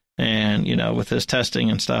 And you know, with his testing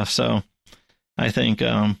and stuff. So I think, you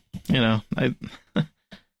know, I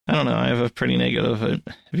don't know. I have a pretty negative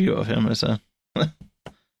view of him as a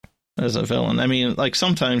villain. I mean, like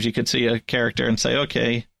sometimes you could see a character and say,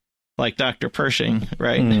 okay, like Dr. Pershing,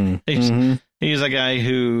 right? He's a guy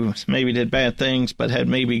who maybe did bad things, but had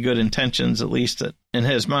maybe good intentions, at least in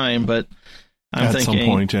his mind. But I'm thinking, at some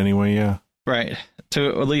point anyway, yeah, right,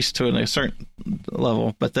 to at least to a certain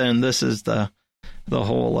level. But then this is the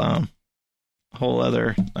whole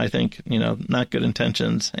other, I think, you know, not good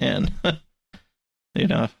intentions, and you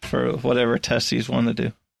know, for whatever tests he's wants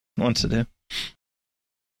to do.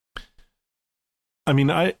 I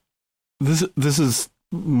mean, this is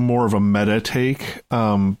more of a meta take,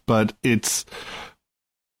 but it's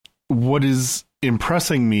what is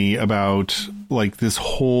impressing me about like this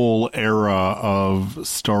whole era of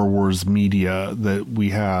Star Wars media that we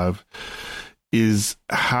have is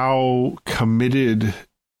how committed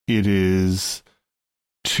it is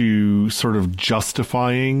to sort of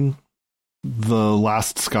justifying the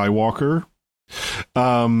Last Skywalker.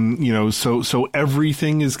 So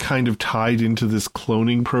everything is kind of tied into this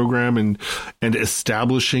cloning program and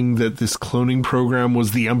establishing that this cloning program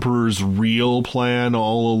was the Emperor's real plan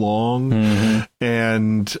all along.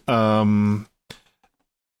 Mm-hmm.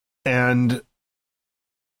 And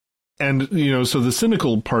so the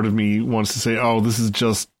cynical part of me wants to say, oh, this is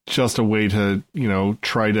just a way to,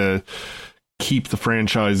 try to keep the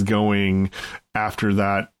franchise going after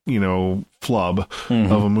that, flub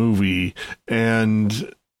Mm-hmm. of a movie.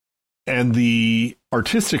 And the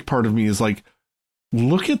artistic part of me is like,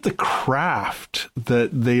 look at the craft that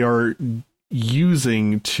they are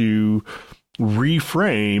using to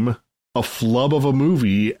reframe a flub of a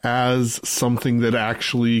movie as something that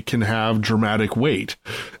actually can have dramatic weight.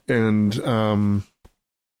 And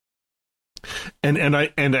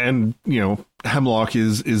Hemlock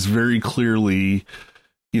is very clearly,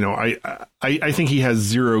 I think he has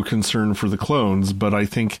zero concern for the clones, but I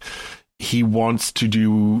think he wants to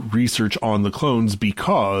do research on the clones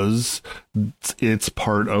because it's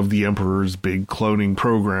part of the Emperor's big cloning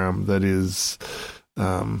program that is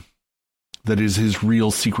his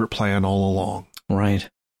real secret plan all along. Right.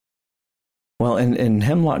 Well, and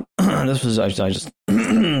Hemlock, this was, I just,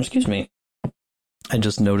 excuse me, I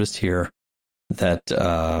just noticed here that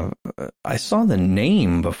I saw the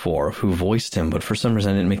name before of who voiced him, but for some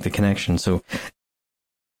reason I didn't make the connection. So,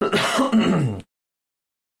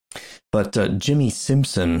 but Jimmy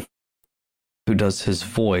Simpson, who does his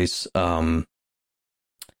voice,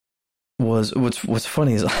 was what's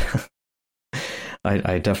funny is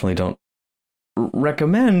I definitely don't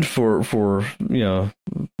recommend for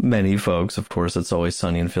many folks. Of course, It's Always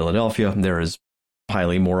Sunny in Philadelphia. There is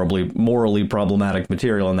highly morally problematic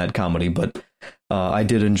material in that comedy, but I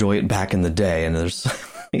did enjoy it back in the day, and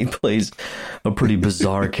he plays a pretty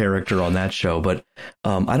bizarre character on that show. But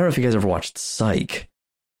I don't know if you guys ever watched Psych,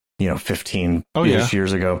 15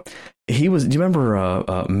 years ago. He was, do you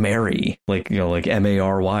remember Mary, like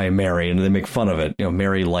Mary, Mary, and they make fun of it,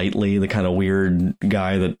 Mary Lightly, the kind of weird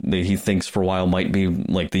guy that he thinks for a while might be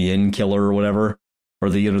like the Yin killer or whatever, or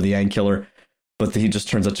the Yang killer. But he just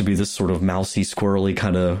turns out to be this sort of mousy, squirrely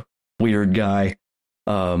kind of weird guy.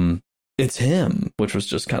 It's him, which was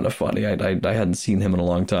just kind of funny. I hadn't seen him in a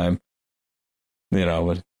long time,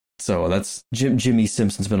 But so that's Jimmy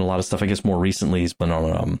Simpson's been in a lot of stuff. I guess more recently he's been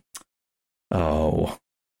on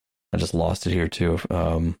I just lost it here too.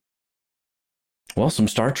 Some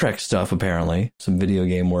Star Trek stuff apparently, some video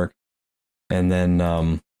game work, and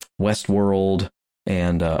then Westworld.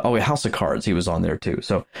 And House of Cards, he was on there too.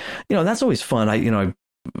 So, that's always fun.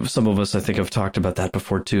 Some of us I think have talked about that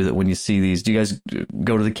before too. That when you see these, do you guys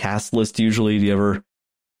go to the cast list usually? Do you ever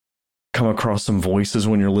come across some voices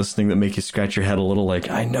when you're listening that make you scratch your head a little?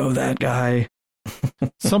 Like, I know that guy.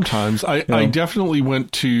 Sometimes I definitely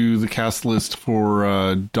went to the cast list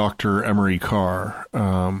for Dr. Emery Carr.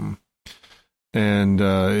 And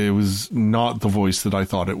it was not the voice that I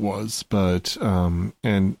thought it was, but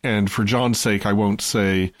and for John's sake, I won't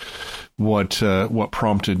say what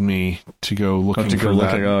prompted me to go looking for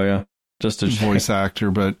that. Just a voice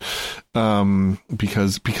actor, but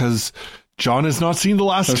because John has not seen the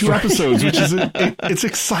last two episodes, which is it's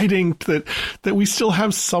exciting that we still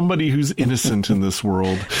have somebody who's innocent in this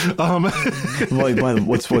world.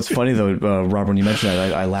 What's funny though, Robert, when you mentioned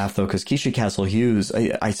that, I laugh though, because Keisha Castle Hughes,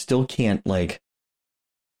 I still can't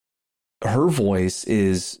her voice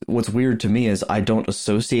is what's weird to me is I don't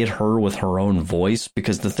associate her with her own voice,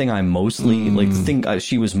 because the thing I mostly the thing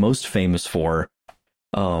she was most famous for,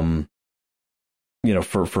 for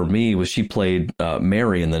me was she played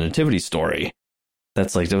Mary in the Nativity Story.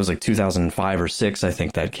 That was 2005 or 6, I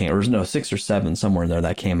think that came, or no, 6 or 7, somewhere in there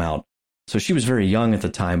that came out. So she was very young at the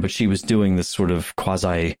time, but she was doing this sort of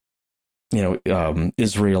quasi,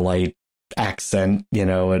 Israelite accent,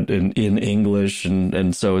 in English,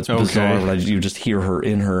 and so it's bizarre when you just hear her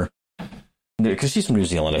in her, because she's from New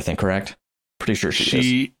Zealand, I think, correct? Pretty sure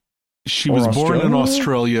she was born in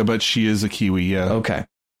Australia, but she is a Kiwi. Yeah. Okay.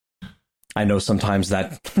 I know sometimes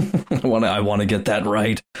that I want to get that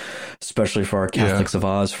right, especially for our Catholics of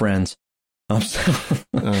Oz friends. But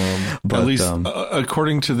at least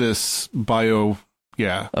according to this bio.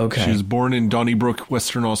 Yeah. Okay. She was born in Donnybrook,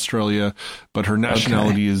 Western Australia, but her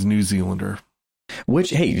nationality is New Zealander. Which,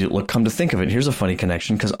 hey, look, come to think of it, here's a funny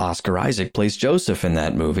connection, because Oscar Isaac plays Joseph in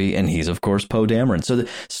that movie, and he's, of course, Poe Dameron. So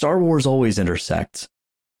Star Wars always intersects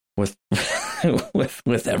with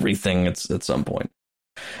with everything at some point.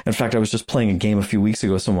 In fact, I was just playing a game a few weeks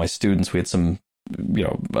ago with some of my students. We had some,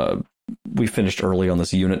 we finished early on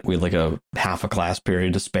this unit. We had like a half a class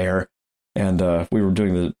period to spare. And we were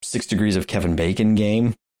doing the 6 Degrees of Kevin Bacon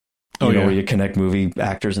game. Where you connect movie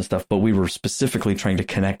actors and stuff. But we were specifically trying to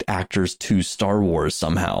connect actors to Star Wars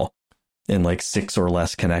somehow in like 6 or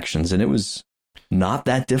less connections. And it was not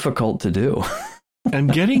that difficult to do.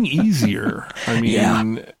 And getting easier. I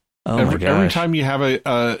mean, every time you have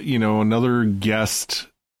another guest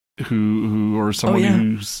who or someone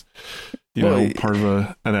who's part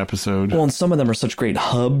of an episode. Well, and some of them are such great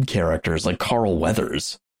hub characters, like Carl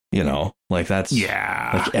Weathers. Like that's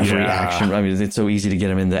like every action. I mean, it's so easy to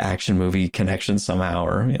get him into action movie connections somehow,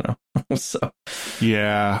 or so.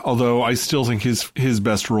 Yeah, although I still think his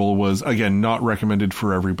best role was, again, not recommended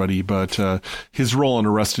for everybody, but his role in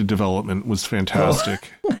Arrested Development was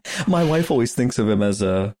fantastic. Oh. My wife always thinks of him as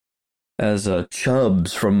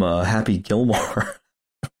Chubbs from Happy Gilmore.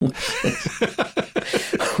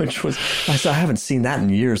 Which was, I haven't seen that in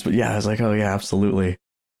years, but yeah, I was like, oh yeah, absolutely.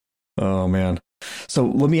 Oh man. So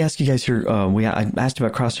let me ask you guys here. I asked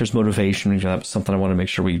about Crosshair's motivation. That was something I want to make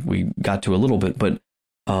sure we got to a little bit, but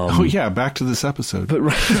back to this episode. But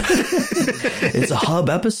it's a hub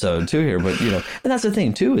episode too here. But and that's the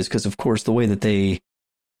thing too, is because of course the way that they,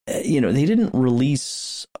 they didn't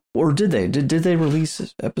release, or did they? Did they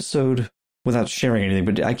release episode without sharing anything?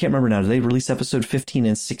 But I can't remember now. Did they release episode 15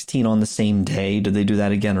 and 16 on the same day? Did they do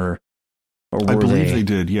that again, or were I believe they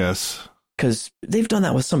did? Yes. Because they've done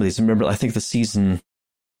that with some of these. Remember, I think the season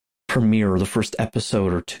premiere, or the first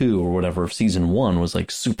episode or two or whatever of season 1 was like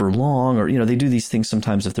super long, or, they do these things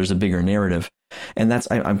sometimes if there's a bigger narrative. And that's,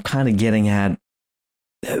 I'm kind of getting at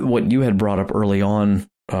what you had brought up early on,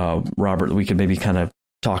 Robert, we could maybe kind of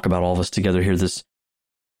talk about all of us together here.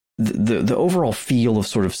 The overall feel of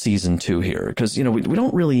sort of season 2 here, because, we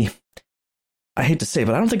don't really, I hate to say,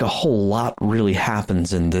 but I don't think a whole lot really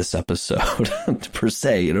happens in this episode per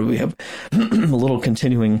se. We have a little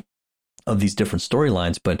continuing of these different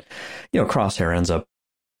storylines, but Crosshair ends up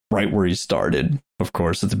right where he started, of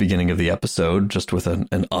course, at the beginning of the episode, just with an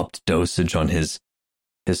upped dosage on his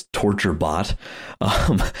torture bot,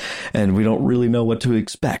 and we don't really know what to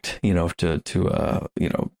expect, to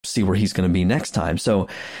see where he's going to be next time. So,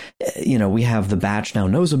 we have the Batch now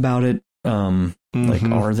knows about it. Like,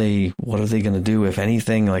 what are they going to do, if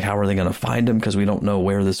anything? Like, how are they going to find him? Because we don't know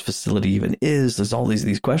where this facility even is. There's all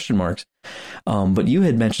these question marks. But you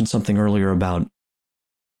had mentioned something earlier about,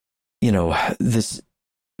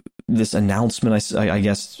 this announcement, I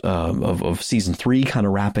guess, of season 3 kind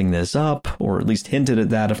of wrapping this up, or at least hinted at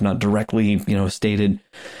that, if not directly, stated.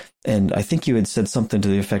 And I think you had said something to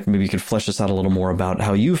the effect, maybe you could flesh this out a little more about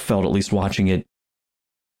how you felt, at least watching it,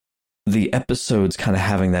 the episodes kind of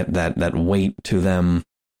having that weight to them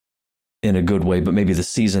in a good way, but maybe the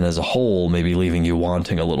season as a whole maybe leaving you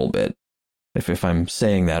wanting a little bit. If I'm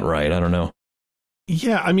saying that right, I don't know.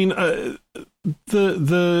 Yeah, I mean,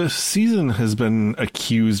 the season has been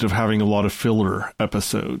accused of having a lot of filler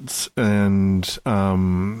episodes, and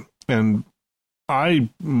I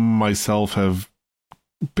myself have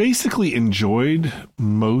basically enjoyed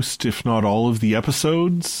most, if not all, of the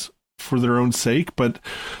episodes for their own sake, but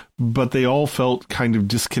they all felt kind of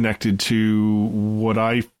disconnected to what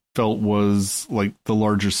I felt was like the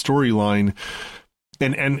larger storyline.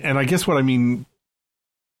 And I guess what I mean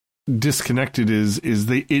disconnected is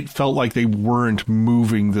it felt like they weren't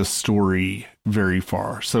moving the story very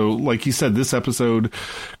far. So like you said, this episode,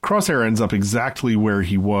 Crosshair ends up exactly where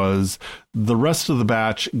he was. The rest of the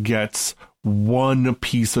Batch gets one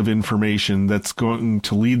piece of information that's going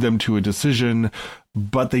to lead them to a decision,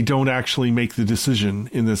 but they don't actually make the decision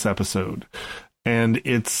in this episode. And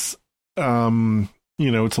it's,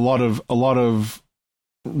 it's a lot of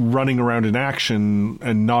running around in action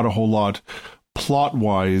and not a whole lot plot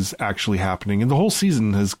wise actually happening. And the whole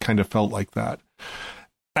season has kind of felt like that.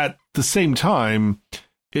 At the same time,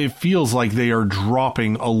 it feels like they are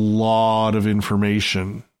dropping a lot of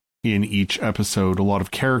information in each episode, a lot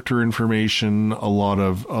of character information, a lot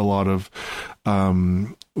of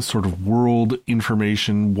sort of world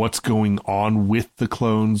information, what's going on with the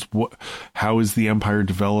clones, how is the Empire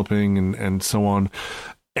developing, and so on.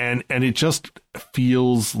 And it just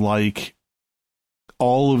feels like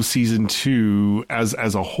all of season 2 as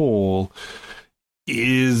a whole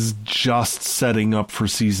is just setting up for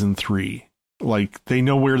season 3. Like, they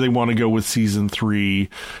know where they want to go with season 3.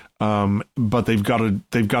 But they've got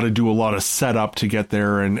to do a lot of setup to get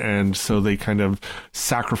there, and so they kind of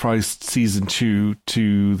sacrificed season 2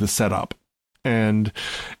 to the setup, and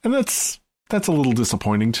that's a little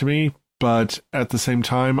disappointing to me. But at the same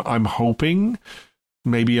time, I'm hoping,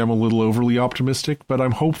 maybe I'm a little overly optimistic, but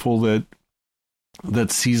I'm hopeful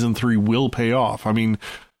that season 3 will pay off. I mean,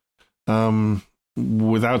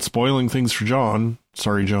 without spoiling things for John,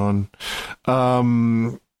 sorry, John,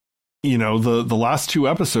 you know, the last 2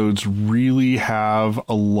 episodes really have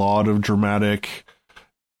a lot of dramatic,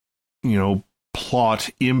 you know, plot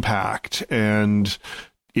impact, and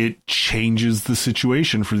it changes the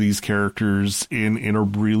situation for these characters in a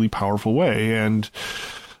really powerful way. And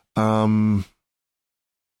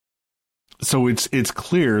so it's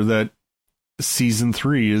clear that season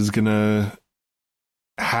 3 is going to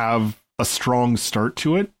have a strong start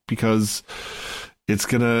to it, because it's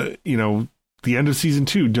going to, you know, the end of season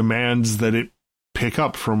 2 demands that it pick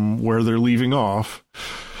up from where they're leaving off.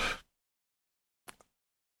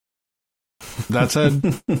 That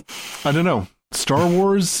said, I don't know. Star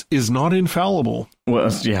Wars is not infallible.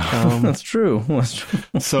 Well, yeah, that's true.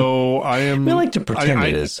 So I am. We like to pretend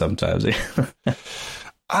it is sometimes.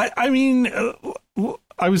 I mean,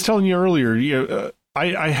 I was telling you earlier.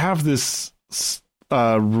 I have this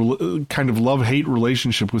kind of love-hate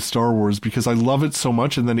relationship with Star Wars, because I love it so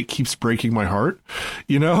much, and then it keeps breaking my heart.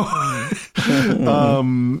 You know,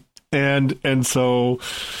 and so,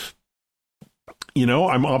 you know,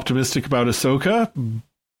 I'm optimistic about Ahsoka,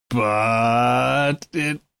 but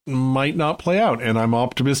it might not play out. And I'm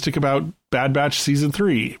optimistic about Bad Batch season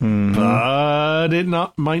 3, but it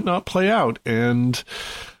might not play out. And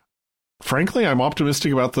frankly, I'm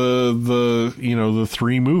optimistic about the you know, the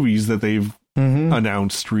 3 movies that they've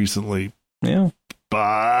announced recently. Yeah,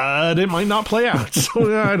 but it might not play out.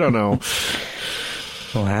 So I don't know.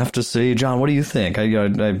 We'll have to see. John, what do you think? I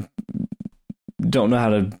don't know how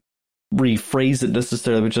to rephrase it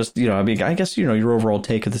necessarily, but just, you know, I mean, I guess, you know, your overall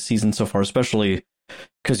take of the season so far, especially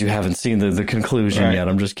because you haven't seen the conclusion yet.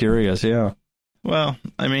 I'm just curious. Yeah. Well,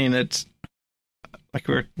 I mean, it's like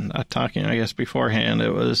we were talking, I guess, beforehand.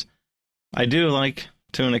 It was, I do like,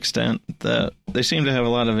 to an extent, that they seem to have a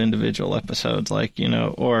lot of individual episodes, like, you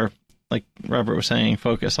know, or like Robert was saying,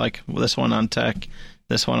 focus, like this one on tech,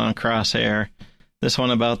 this one on Crosshair, this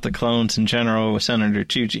one about the clones in general with Senator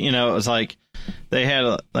Chuchi. You know, it was like they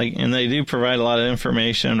had like, and they do provide a lot of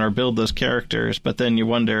information or build those characters, but then you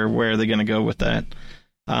wonder where they're going to go with that.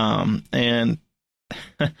 And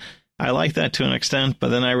I like that to an extent, but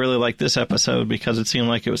then I really like this episode because it seemed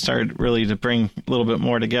like it started really to bring a little bit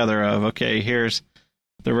more together of, okay, here's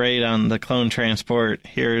the raid on the clone transport,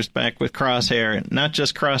 here's back with Crosshair, not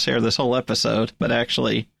just Crosshair this whole episode, but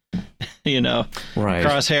actually, you know,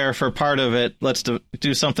 Crosshair for part of it. Let's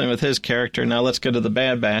do something with his character. Now let's go to the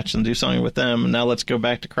Bad Batch and do something with them. And now let's go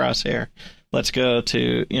back to Crosshair. Let's go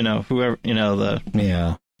to, you know, whoever, you know,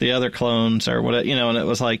 the other clones or whatever, you know. And it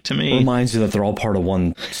was like, to me, it reminds you that they're all part of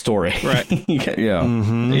one story. Right.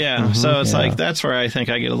 Yeah. So it's like, that's where I think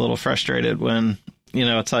I get a little frustrated when, you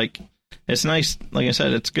know, it's like, it's nice, like I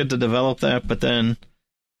said, it's good to develop that, but then,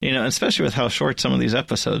 you know, especially with how short some of these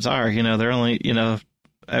episodes are, you know, they're only, you know,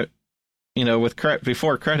 with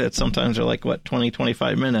before credits, sometimes they're like, what, 20,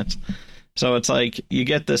 25 minutes. So it's like, you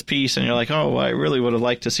get this piece and you're like, oh, well, I really would have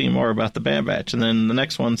liked to see more about the Bad Batch. And then the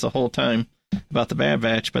next one's the whole time about the Bad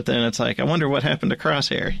Batch. But then it's like, I wonder what happened to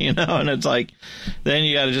Crosshair, you know? And it's like, then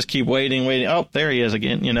you got to just keep waiting. Oh, there he is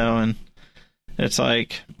again, you know? And it's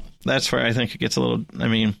like, that's where I think it gets a little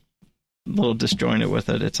disjointed with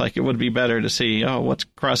it. It's like, it would be better to see, oh, what's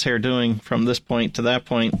Crosshair doing from this point to that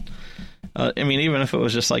point? I mean, even if it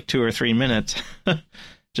was just like 2 or 3 minutes,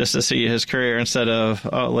 just to see his career instead of,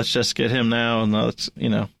 oh, let's just get him now and let's, you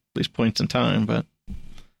know, these points in time. But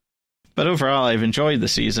overall, I've enjoyed the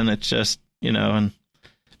season. It's just, you know,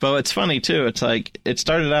 but it's funny too. It's like, it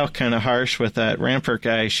started out kind of harsh with that Rampart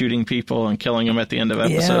guy shooting people and killing them at the end of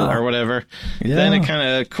episode or whatever. Yeah. Then it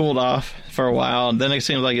kind of cooled off for a while. And then it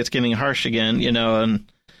seems like it's getting harsh again, you know,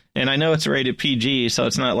 and I know it's rated PG, so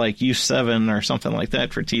it's not like U7 or something like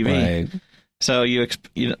that for TV. Right. So you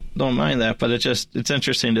don't mind that, but it's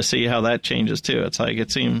interesting to see how that changes too. It's like,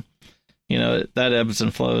 it seemed, you know, that ebbs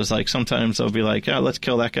and flows. Like sometimes they'll be like, oh, let's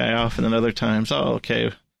kill that guy off. And then other times, oh,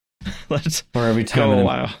 okay, let's or every time go a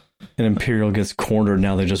while. An Imperial gets cornered,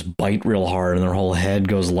 now they just bite real hard and their whole head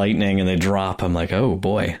goes lightning and they drop. I'm like, oh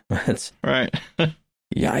boy, that's right.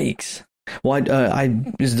 Yikes. Well,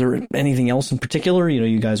 is there anything else in particular, you know,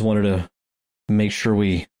 you guys wanted to make sure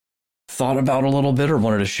we thought about a little bit or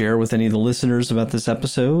wanted to share with any of the listeners about this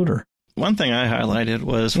episode? Or one thing I highlighted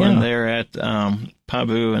was when they're at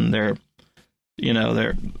Pabu and they're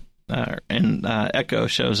Echo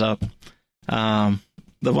shows up.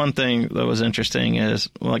 The one thing that was interesting is,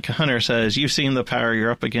 like Hunter says, you've seen the power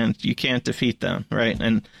you're up against. You can't defeat them, right?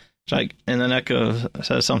 And it's like, and then Echo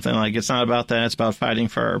says something like, it's not about that. It's about fighting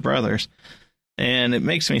for our brothers. And it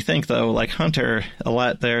makes me think, though, like Hunter, a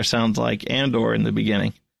lot there sounds like Andor in the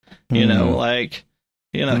beginning. You know, like,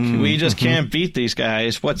 you know, we just can't beat these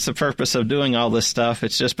guys. What's the purpose of doing all this stuff?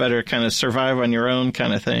 It's just better kind of survive on your own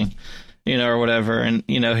kind of thing. You know, or whatever. And,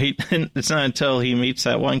 you know, it's not until he meets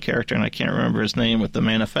that one character, and I can't remember his name, with the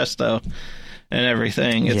manifesto and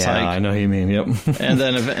everything. It's like, I know who you mean. Yep. and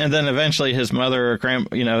then eventually his mother or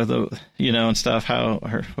and stuff,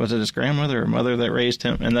 was it his grandmother or mother that raised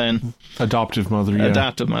him? And then adoptive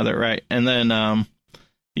mother. Right. And then,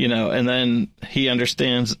 you know, and then he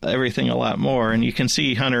understands everything a lot more, and you can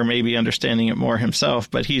see Hunter maybe understanding it more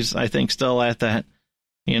himself, but he's, I think, still at that,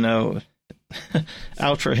 you know,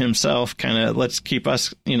 out for himself, kind of, let's keep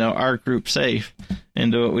us, you know, our group safe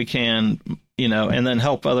and do what we can, you know, and then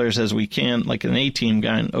help others as we can, like an A-team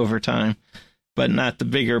guy over time, but not the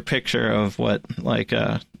bigger picture of what, like,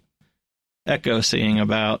 Echo seeing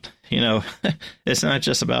about, you know, it's not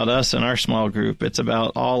just about us and our small group, it's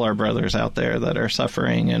about all our brothers out there that are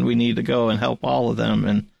suffering, and we need to go and help all of them,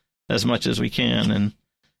 and as much as we can,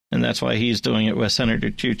 and that's why he's doing it with Senator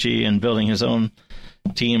Tucci and building his own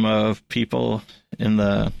team of people in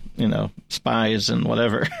the, you know, spies and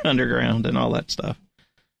whatever underground and all that stuff,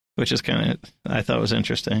 which is kind of, I thought was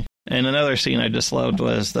interesting. And another scene I just loved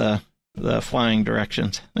was the flying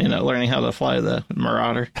directions, you know, learning how to fly the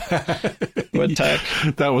Marauder with Tech.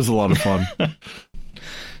 That was a lot of fun.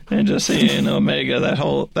 And just seeing Omega, that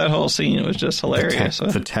whole scene was just hilarious.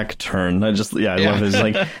 The tech turn. I love it. It's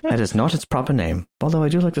like, that is not its proper name. Although I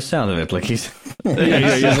do like the sound of it. Like he's like,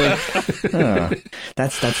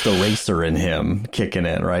 that's the racer in him kicking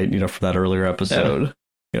in, right? You know, from that earlier episode.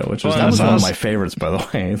 You know, which was one of my favorites, by the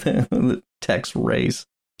way. The Tech's race.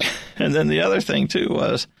 And then the other thing too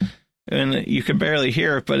was, and you could barely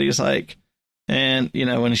hear it, but he's like, and, you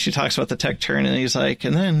know, when she talks about the tech turn, and he's like,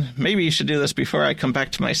 and then maybe you should do this before I come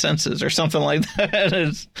back to my senses, or something like that.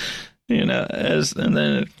 As, you know, and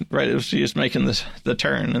then, right, she's making the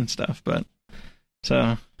turn and stuff. But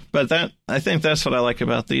that, I think that's what I like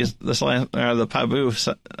about the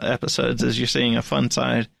Pabu episodes, is you're seeing a fun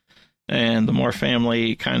side and the more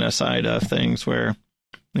family kind of side of things, where,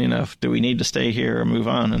 you know, do we need to stay here or move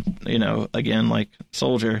on? And, you know, again, like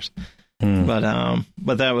soldiers. But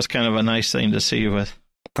that was kind of a nice thing to see with.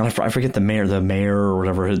 I forget the mayor or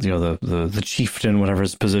whatever, you know, the chieftain, whatever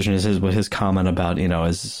his position is, his comment about, you know,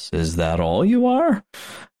 is that all you are?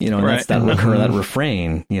 You know, and right. That's that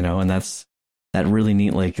refrain, you know, and that's that really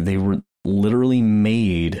neat. Like, they were literally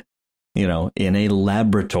made, you know, in a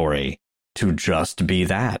laboratory to just be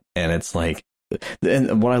that. And it's like,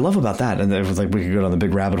 and what I love about that, and it was like, we could go down the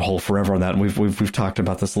big rabbit hole forever on that. And we've talked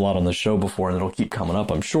about this a lot on the show before, and it'll keep coming up,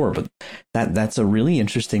 I'm sure. But that's a really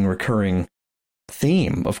interesting recurring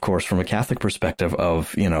theme, of course, from a Catholic perspective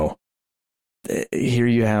of, you know, here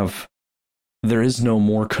you have, there is no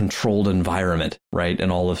more controlled environment, right, in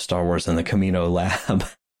all of Star Wars than the Camino lab.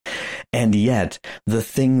 And yet the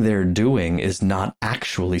thing they're doing is not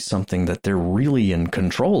actually something that they're really in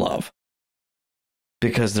control of.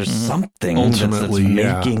 Because there's something that's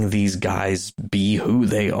making these guys be who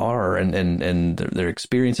they are, and their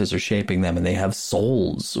experiences are shaping them, and they have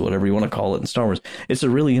souls, whatever you want to call it in Star Wars. It's a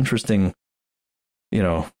really interesting, you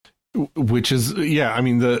know. Which is, I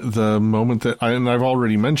mean, the moment that, and I've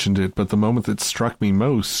already mentioned it, but the moment that struck me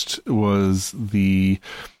most was the,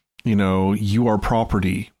 you know, you are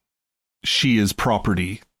property. She is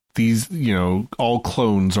property. These, you know, all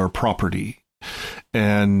clones are property.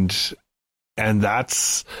 And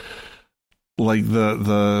that's like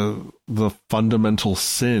the fundamental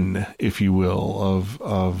sin, if you will,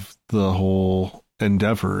 of the whole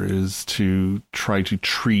endeavor, is to try to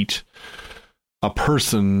treat a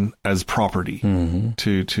person as property.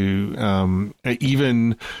 To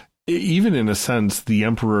even in a sense, the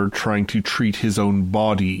Emperor trying to treat his own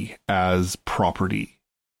body as property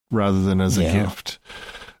rather than as a gift.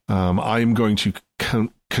 I'm going to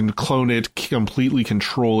clone it, completely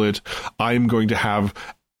control it. I'm going to have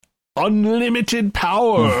unlimited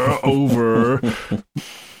power over,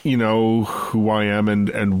 you know, who I am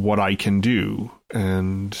and what I can do.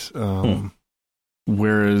 And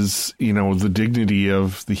whereas, you know, the dignity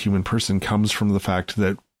of the human person comes from the fact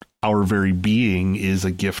that our very being is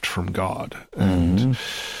a gift from God. And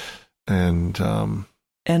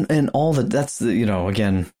all that's the, you know,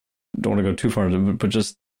 again, don't want to go too far, but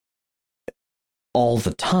just all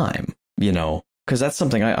the time, you know, because that's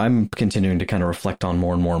something I'm continuing to kind of reflect on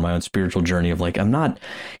more and more in my own spiritual journey of like,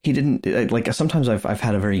 sometimes I've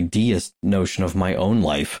had a very deist notion of my own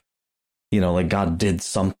life. Like God did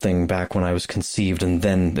something back when I was conceived and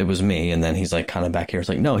then it was me. And then he's like kind of back here. It's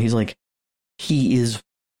like, no, he's like, he is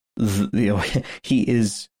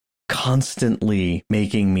constantly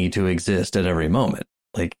making me to exist at every moment.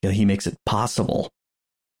 Like he makes it possible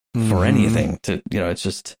for anything to, it's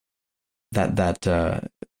just that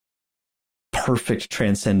perfect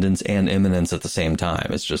transcendence and immanence at the same time.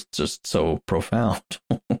 It's just so profound,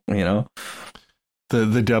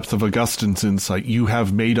 The depth of Augustine's insight. You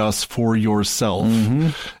have made us for yourself,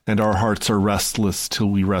 and our hearts are restless till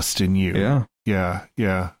we rest in you. Yeah.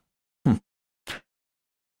 Yeah.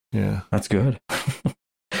 Yeah. That's good.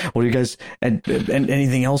 Well, you guys, and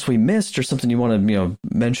anything else we missed or something you want to,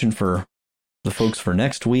 mention for the folks for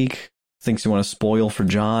next week? Things you want to spoil for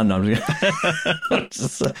John?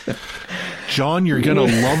 John, you're going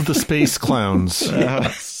to love the space clowns.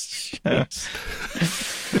 Yes. Oh,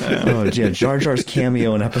 yeah, Jar Jar's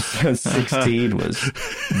cameo in episode 16 was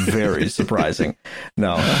very surprising.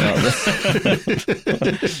 No,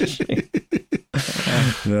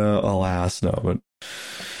 alas, no, but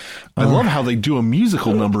I love how they do a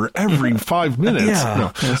musical number every 5 minutes.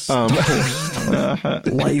 Yeah. No.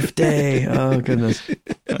 Life Day. Oh, goodness.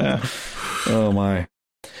 Oh, my.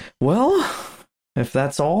 Well, if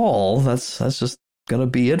that's all, that's just going to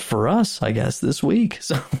be it for us, I guess, this week.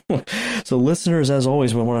 So listeners, as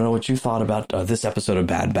always, we want to know what you thought about this episode of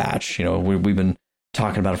Bad Batch. We've been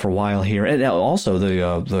talking about it for a while here. And also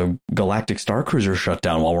the Galactic Star Cruiser shut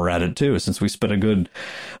down while we're at it, too, since we spent a good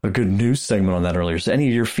news segment on that earlier. So any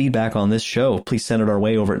of your feedback on this show, please send it our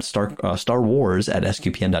way over at Star Wars at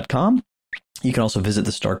SQPN.com. You can also visit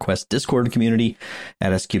the StarQuest Discord community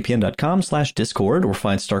at sqpn.com/Discord or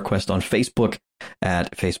find StarQuest on Facebook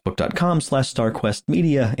at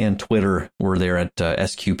facebook.com/StarQuestMedia and Twitter. We're there at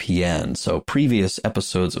SQPN. So previous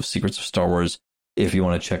episodes of Secrets of Star Wars, if you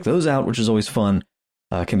want to check those out, which is always fun,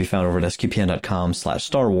 can be found over at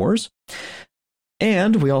sqpn.com/Star Wars.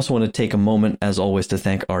 And we also want to take a moment, as always, to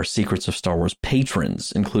thank our Secrets of Star Wars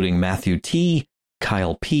patrons, including Matthew T.,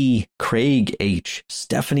 Kyle P., Craig H.,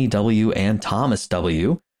 Stephanie W., and Thomas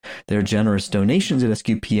W. Their generous donations at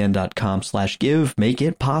sqpn.com/give make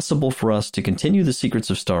it possible for us to continue the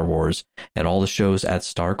Secrets of Star Wars and all the shows at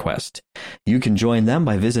StarQuest. You can join them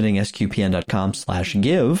by visiting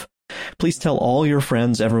sqpn.com/give. Please tell all your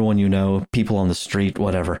friends, everyone you know, people on the street,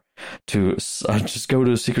 whatever, to just go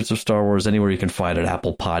to Secrets of Star Wars anywhere you can find it.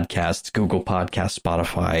 Apple Podcasts, Google Podcasts,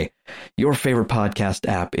 Spotify, your favorite podcast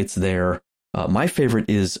app. It's there. My favorite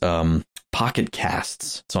is Pocket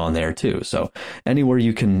Casts. It's on there too. So anywhere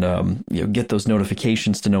you can get those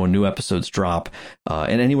notifications to know when new episodes drop,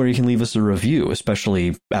 and anywhere you can leave us a review,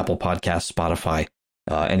 especially Apple Podcasts, Spotify,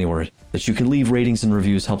 anywhere that you can leave ratings and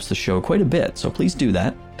reviews helps the show quite a bit. So please do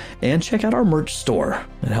that, and check out our merch store.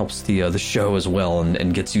 It helps the show as well,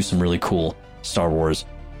 and gets you some really cool Star Wars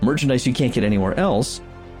merchandise you can't get anywhere else,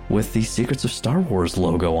 with the Secrets of Star Wars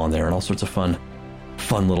logo on there and all sorts of fun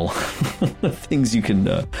little things you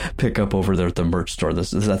can pick up over there at the merch store.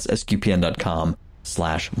 That's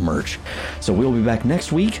sqpn.com/merch. So we'll be back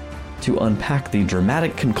next week to unpack the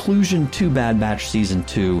dramatic conclusion to Bad Batch Season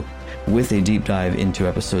 2 with a deep dive into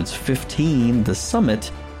episodes 15, The Summit,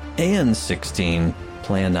 and 16,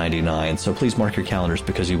 Plan 99. So please mark your calendars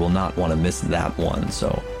because you will not want to miss that one.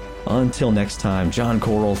 So until next time, John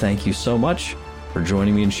Coral, thank you so much for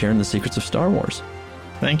joining me and sharing the Secrets of Star Wars.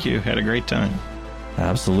 Thank you. Had a great time.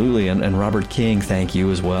 Absolutely. And Robert King, thank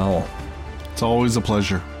you as well. It's always a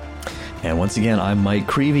pleasure. And once again, I'm Mike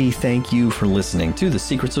Creevy. Thank you for listening to The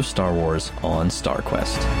Secrets of Star Wars on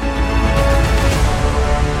StarQuest.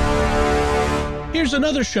 Here's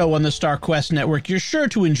another show on the StarQuest network you're sure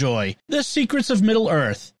to enjoy, The Secrets of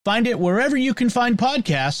Middle-earth. Find it wherever you can find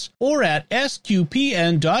podcasts or at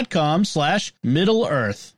sqpn.com/Middle-earth.